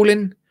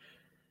homeschooling.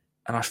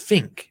 And I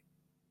think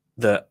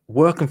that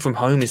working from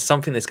home is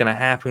something that's going to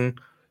happen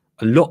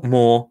a lot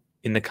more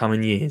in the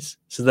coming years.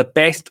 So the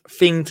best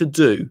thing to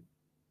do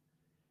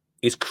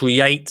is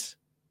create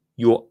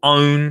your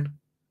own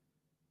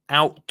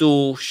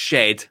outdoor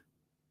shed,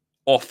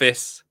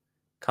 office,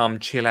 come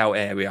chill out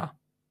area.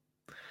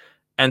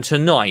 And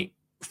tonight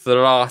for the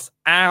last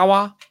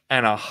hour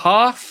and a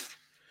half,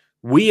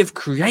 we have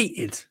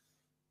created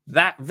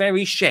that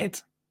very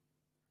shed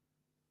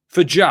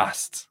for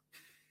just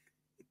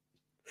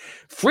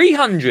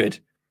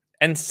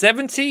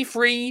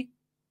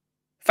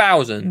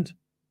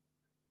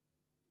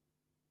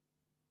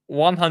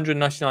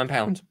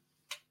 £373,199.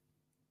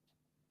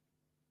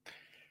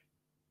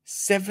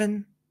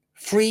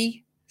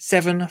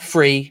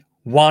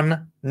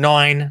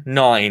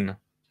 373,199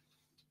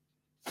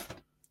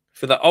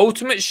 for the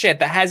ultimate shed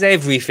that has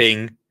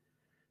everything,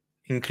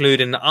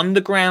 including the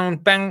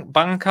underground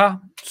bunker,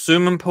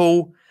 swimming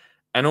pool,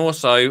 and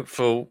also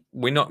for,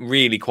 we're not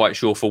really quite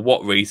sure for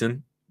what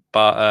reason,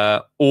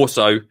 but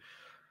also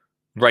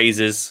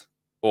razors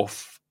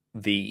off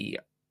the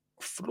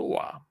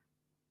floor.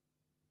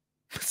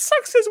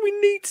 Suck says we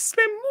need to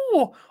spend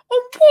more.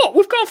 On what?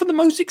 We've gone for the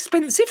most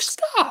expensive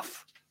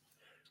stuff.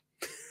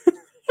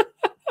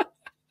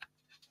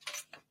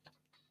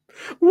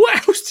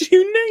 What else do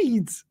you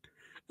need?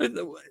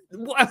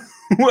 What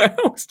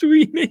else do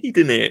we need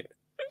in it?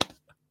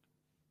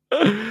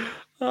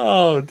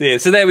 Oh dear.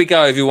 So there we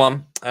go,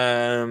 everyone.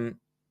 I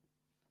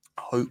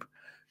hope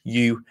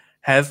you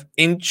have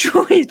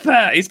enjoyed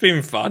that. It's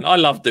been fun. I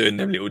love doing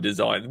them little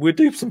designs. We'll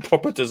do some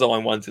proper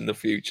design ones in the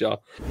future.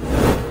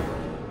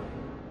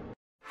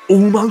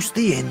 Almost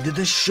the end of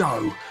the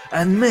show,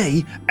 and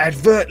me,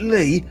 Advert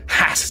Lee,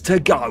 has to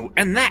go,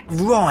 and that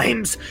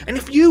rhymes. And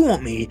if you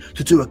want me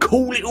to do a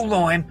cool little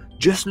rhyme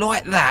just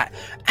like that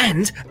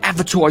and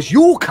advertise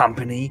your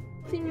company,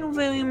 then you're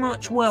very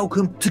much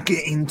welcome to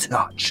get in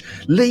touch.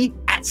 Lee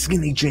at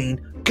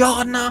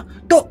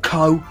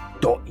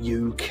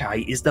skinnyjeangardener.co.uk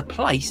is the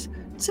place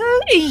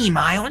to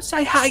email and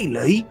say, hey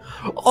Lee,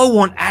 I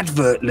want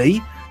Advert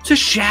Lee to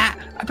chat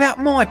about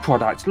my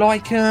products,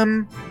 like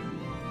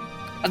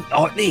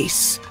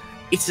this.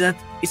 It's a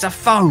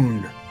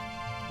phone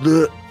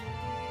that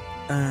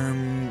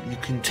you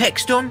can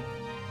text on,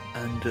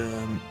 and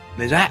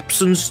there's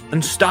apps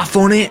and stuff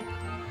on it,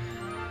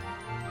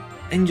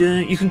 and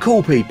you can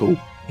call people.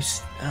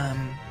 It's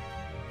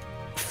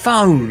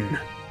phone.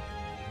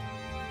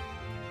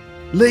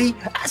 Lee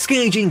at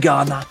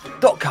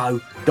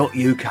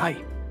skinnyjeangardener.co.uk.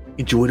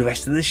 Enjoy the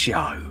rest of the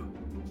show.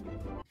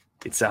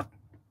 It's a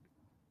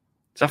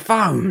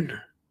phone.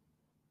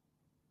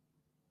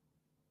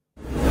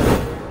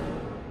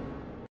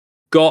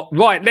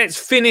 Right, let's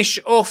finish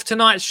off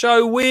tonight's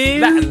show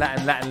with Latin.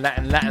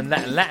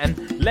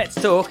 Let's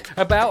talk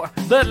about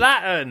the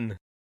Latin.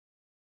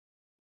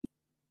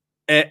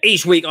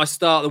 Each week I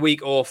start the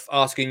week off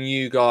asking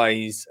you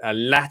guys a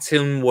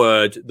Latin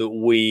word that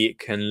we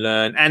can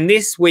learn. And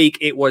this week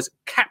it was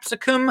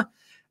Capsicum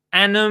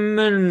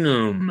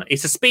annuum.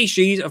 It's a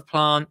species of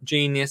plant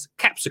genus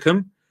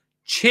Capsicum,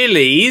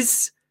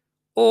 chilies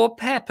or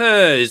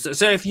peppers.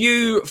 So if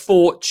you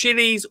thought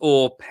chilies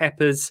or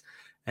peppers,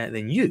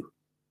 then you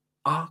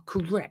are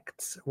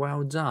correct.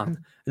 Well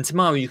done. And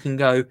tomorrow you can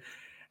go,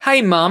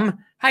 hey mum,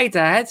 hey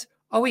dad,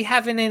 are we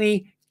having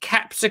any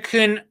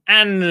capsicum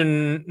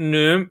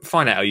annuum?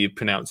 Find out how you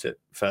pronounce it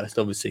first,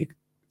 obviously,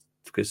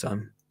 because I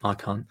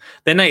can't.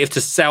 They're native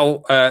to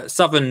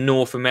southern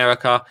North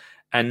America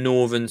and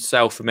northern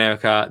South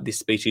America. This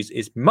species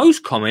is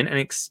most common and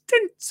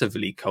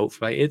extensively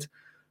cultivated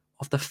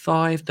of the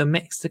 5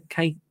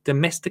 domesticated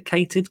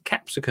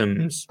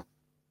capsicums.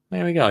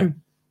 There we go.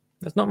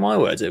 That's not my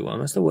words, everyone.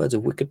 That's the words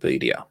of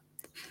Wikipedia.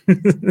 Is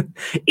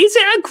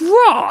it a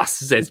grass?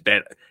 Says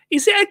Ben.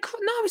 Is it a...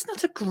 No, it's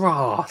not a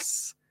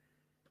grass.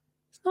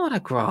 It's not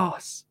a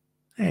grass.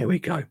 There we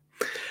go.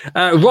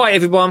 Right,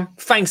 everyone.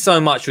 Thanks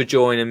so much for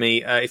joining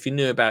me. If you're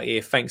new about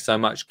here, thanks so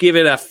much. Give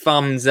it a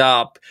thumbs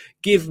up.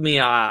 Give me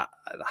a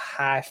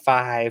high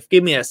five.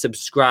 Give me a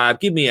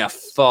subscribe. Give me a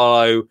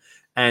follow.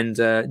 And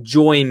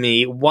join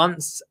me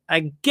once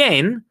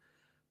again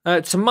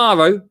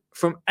tomorrow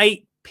from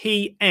 8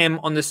 p.m.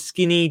 on the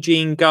Skinny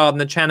Jean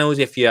Gardener channels.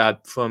 If you're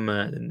from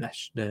the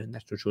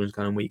National Children's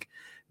Garden Week,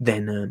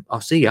 then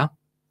I'll see you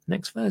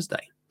next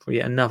Thursday for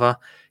yet another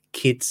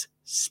kids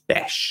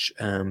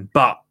special.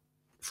 But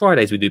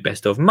Fridays we do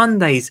best of.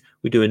 Mondays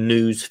we do a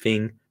news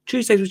thing.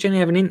 Tuesdays we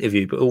generally have an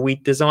interview, but we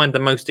designed the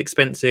most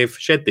expensive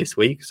shed this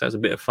week, so it's a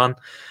bit of fun.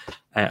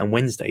 And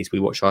Wednesdays we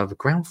watch either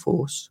Ground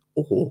Force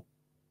or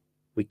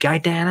we go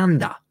down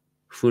under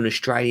for an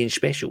Australian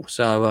special.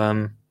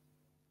 So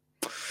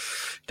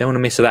don't want to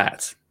miss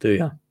that, do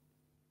you?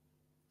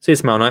 See you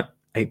tomorrow night,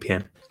 8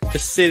 p.m.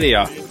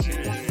 Facilia.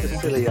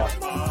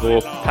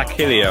 Or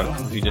Pacilia,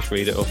 if you just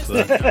read it off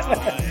there.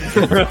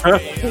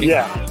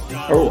 Yeah.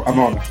 Oh, I'm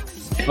on.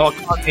 Oh, I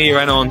can't hear you,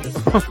 Anon.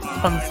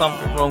 I've done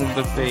something wrong with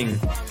the thing.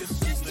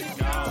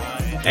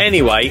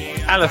 Anyway,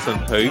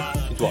 elephant poo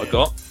is what I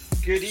got.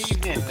 Good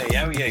evening, Lee.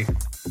 How are you?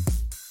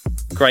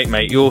 Great,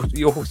 mate. Your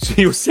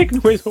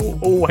signal is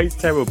always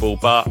terrible,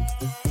 but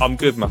I'm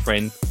good, my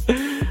friend.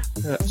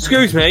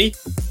 Excuse me.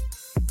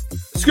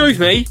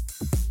 You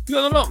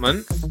got an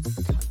allotment?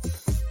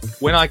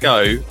 When I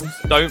go,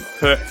 don't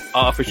put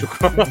artificial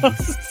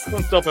grass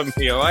on top of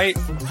me, alright?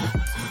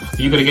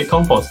 Are you going to get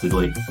composted,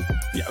 Lee?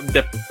 Yeah,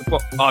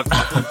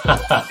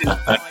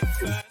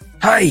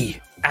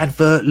 Hey,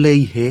 Advert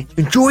Lee here.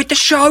 Enjoyed the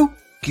show?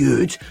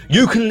 Good.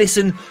 You can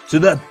listen to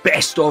the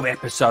best of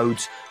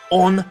episodes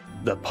on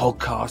the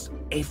podcast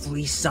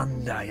every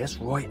Sunday. That's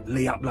right,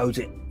 Lee uploads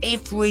it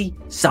every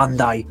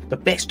Sunday, the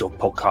best of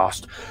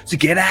podcast. So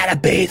get out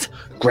of bed,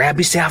 grab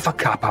yourself a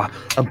cuppa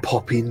and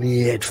pop in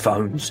the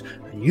headphones,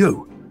 and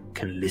you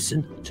can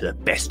listen to the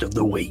best of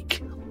the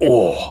week.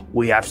 Or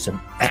we have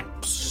some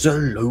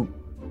absolute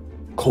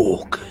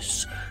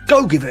corkers.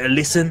 Go give it a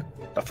listen.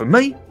 But from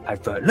me,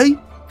 Advert Lee,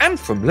 and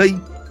from Lee,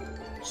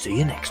 see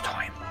you next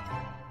time.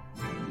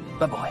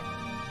 Bye-bye.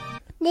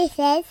 This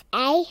is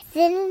a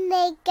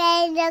Sunday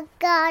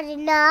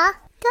Gardener.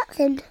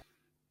 Dachshund.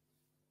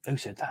 Who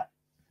said that?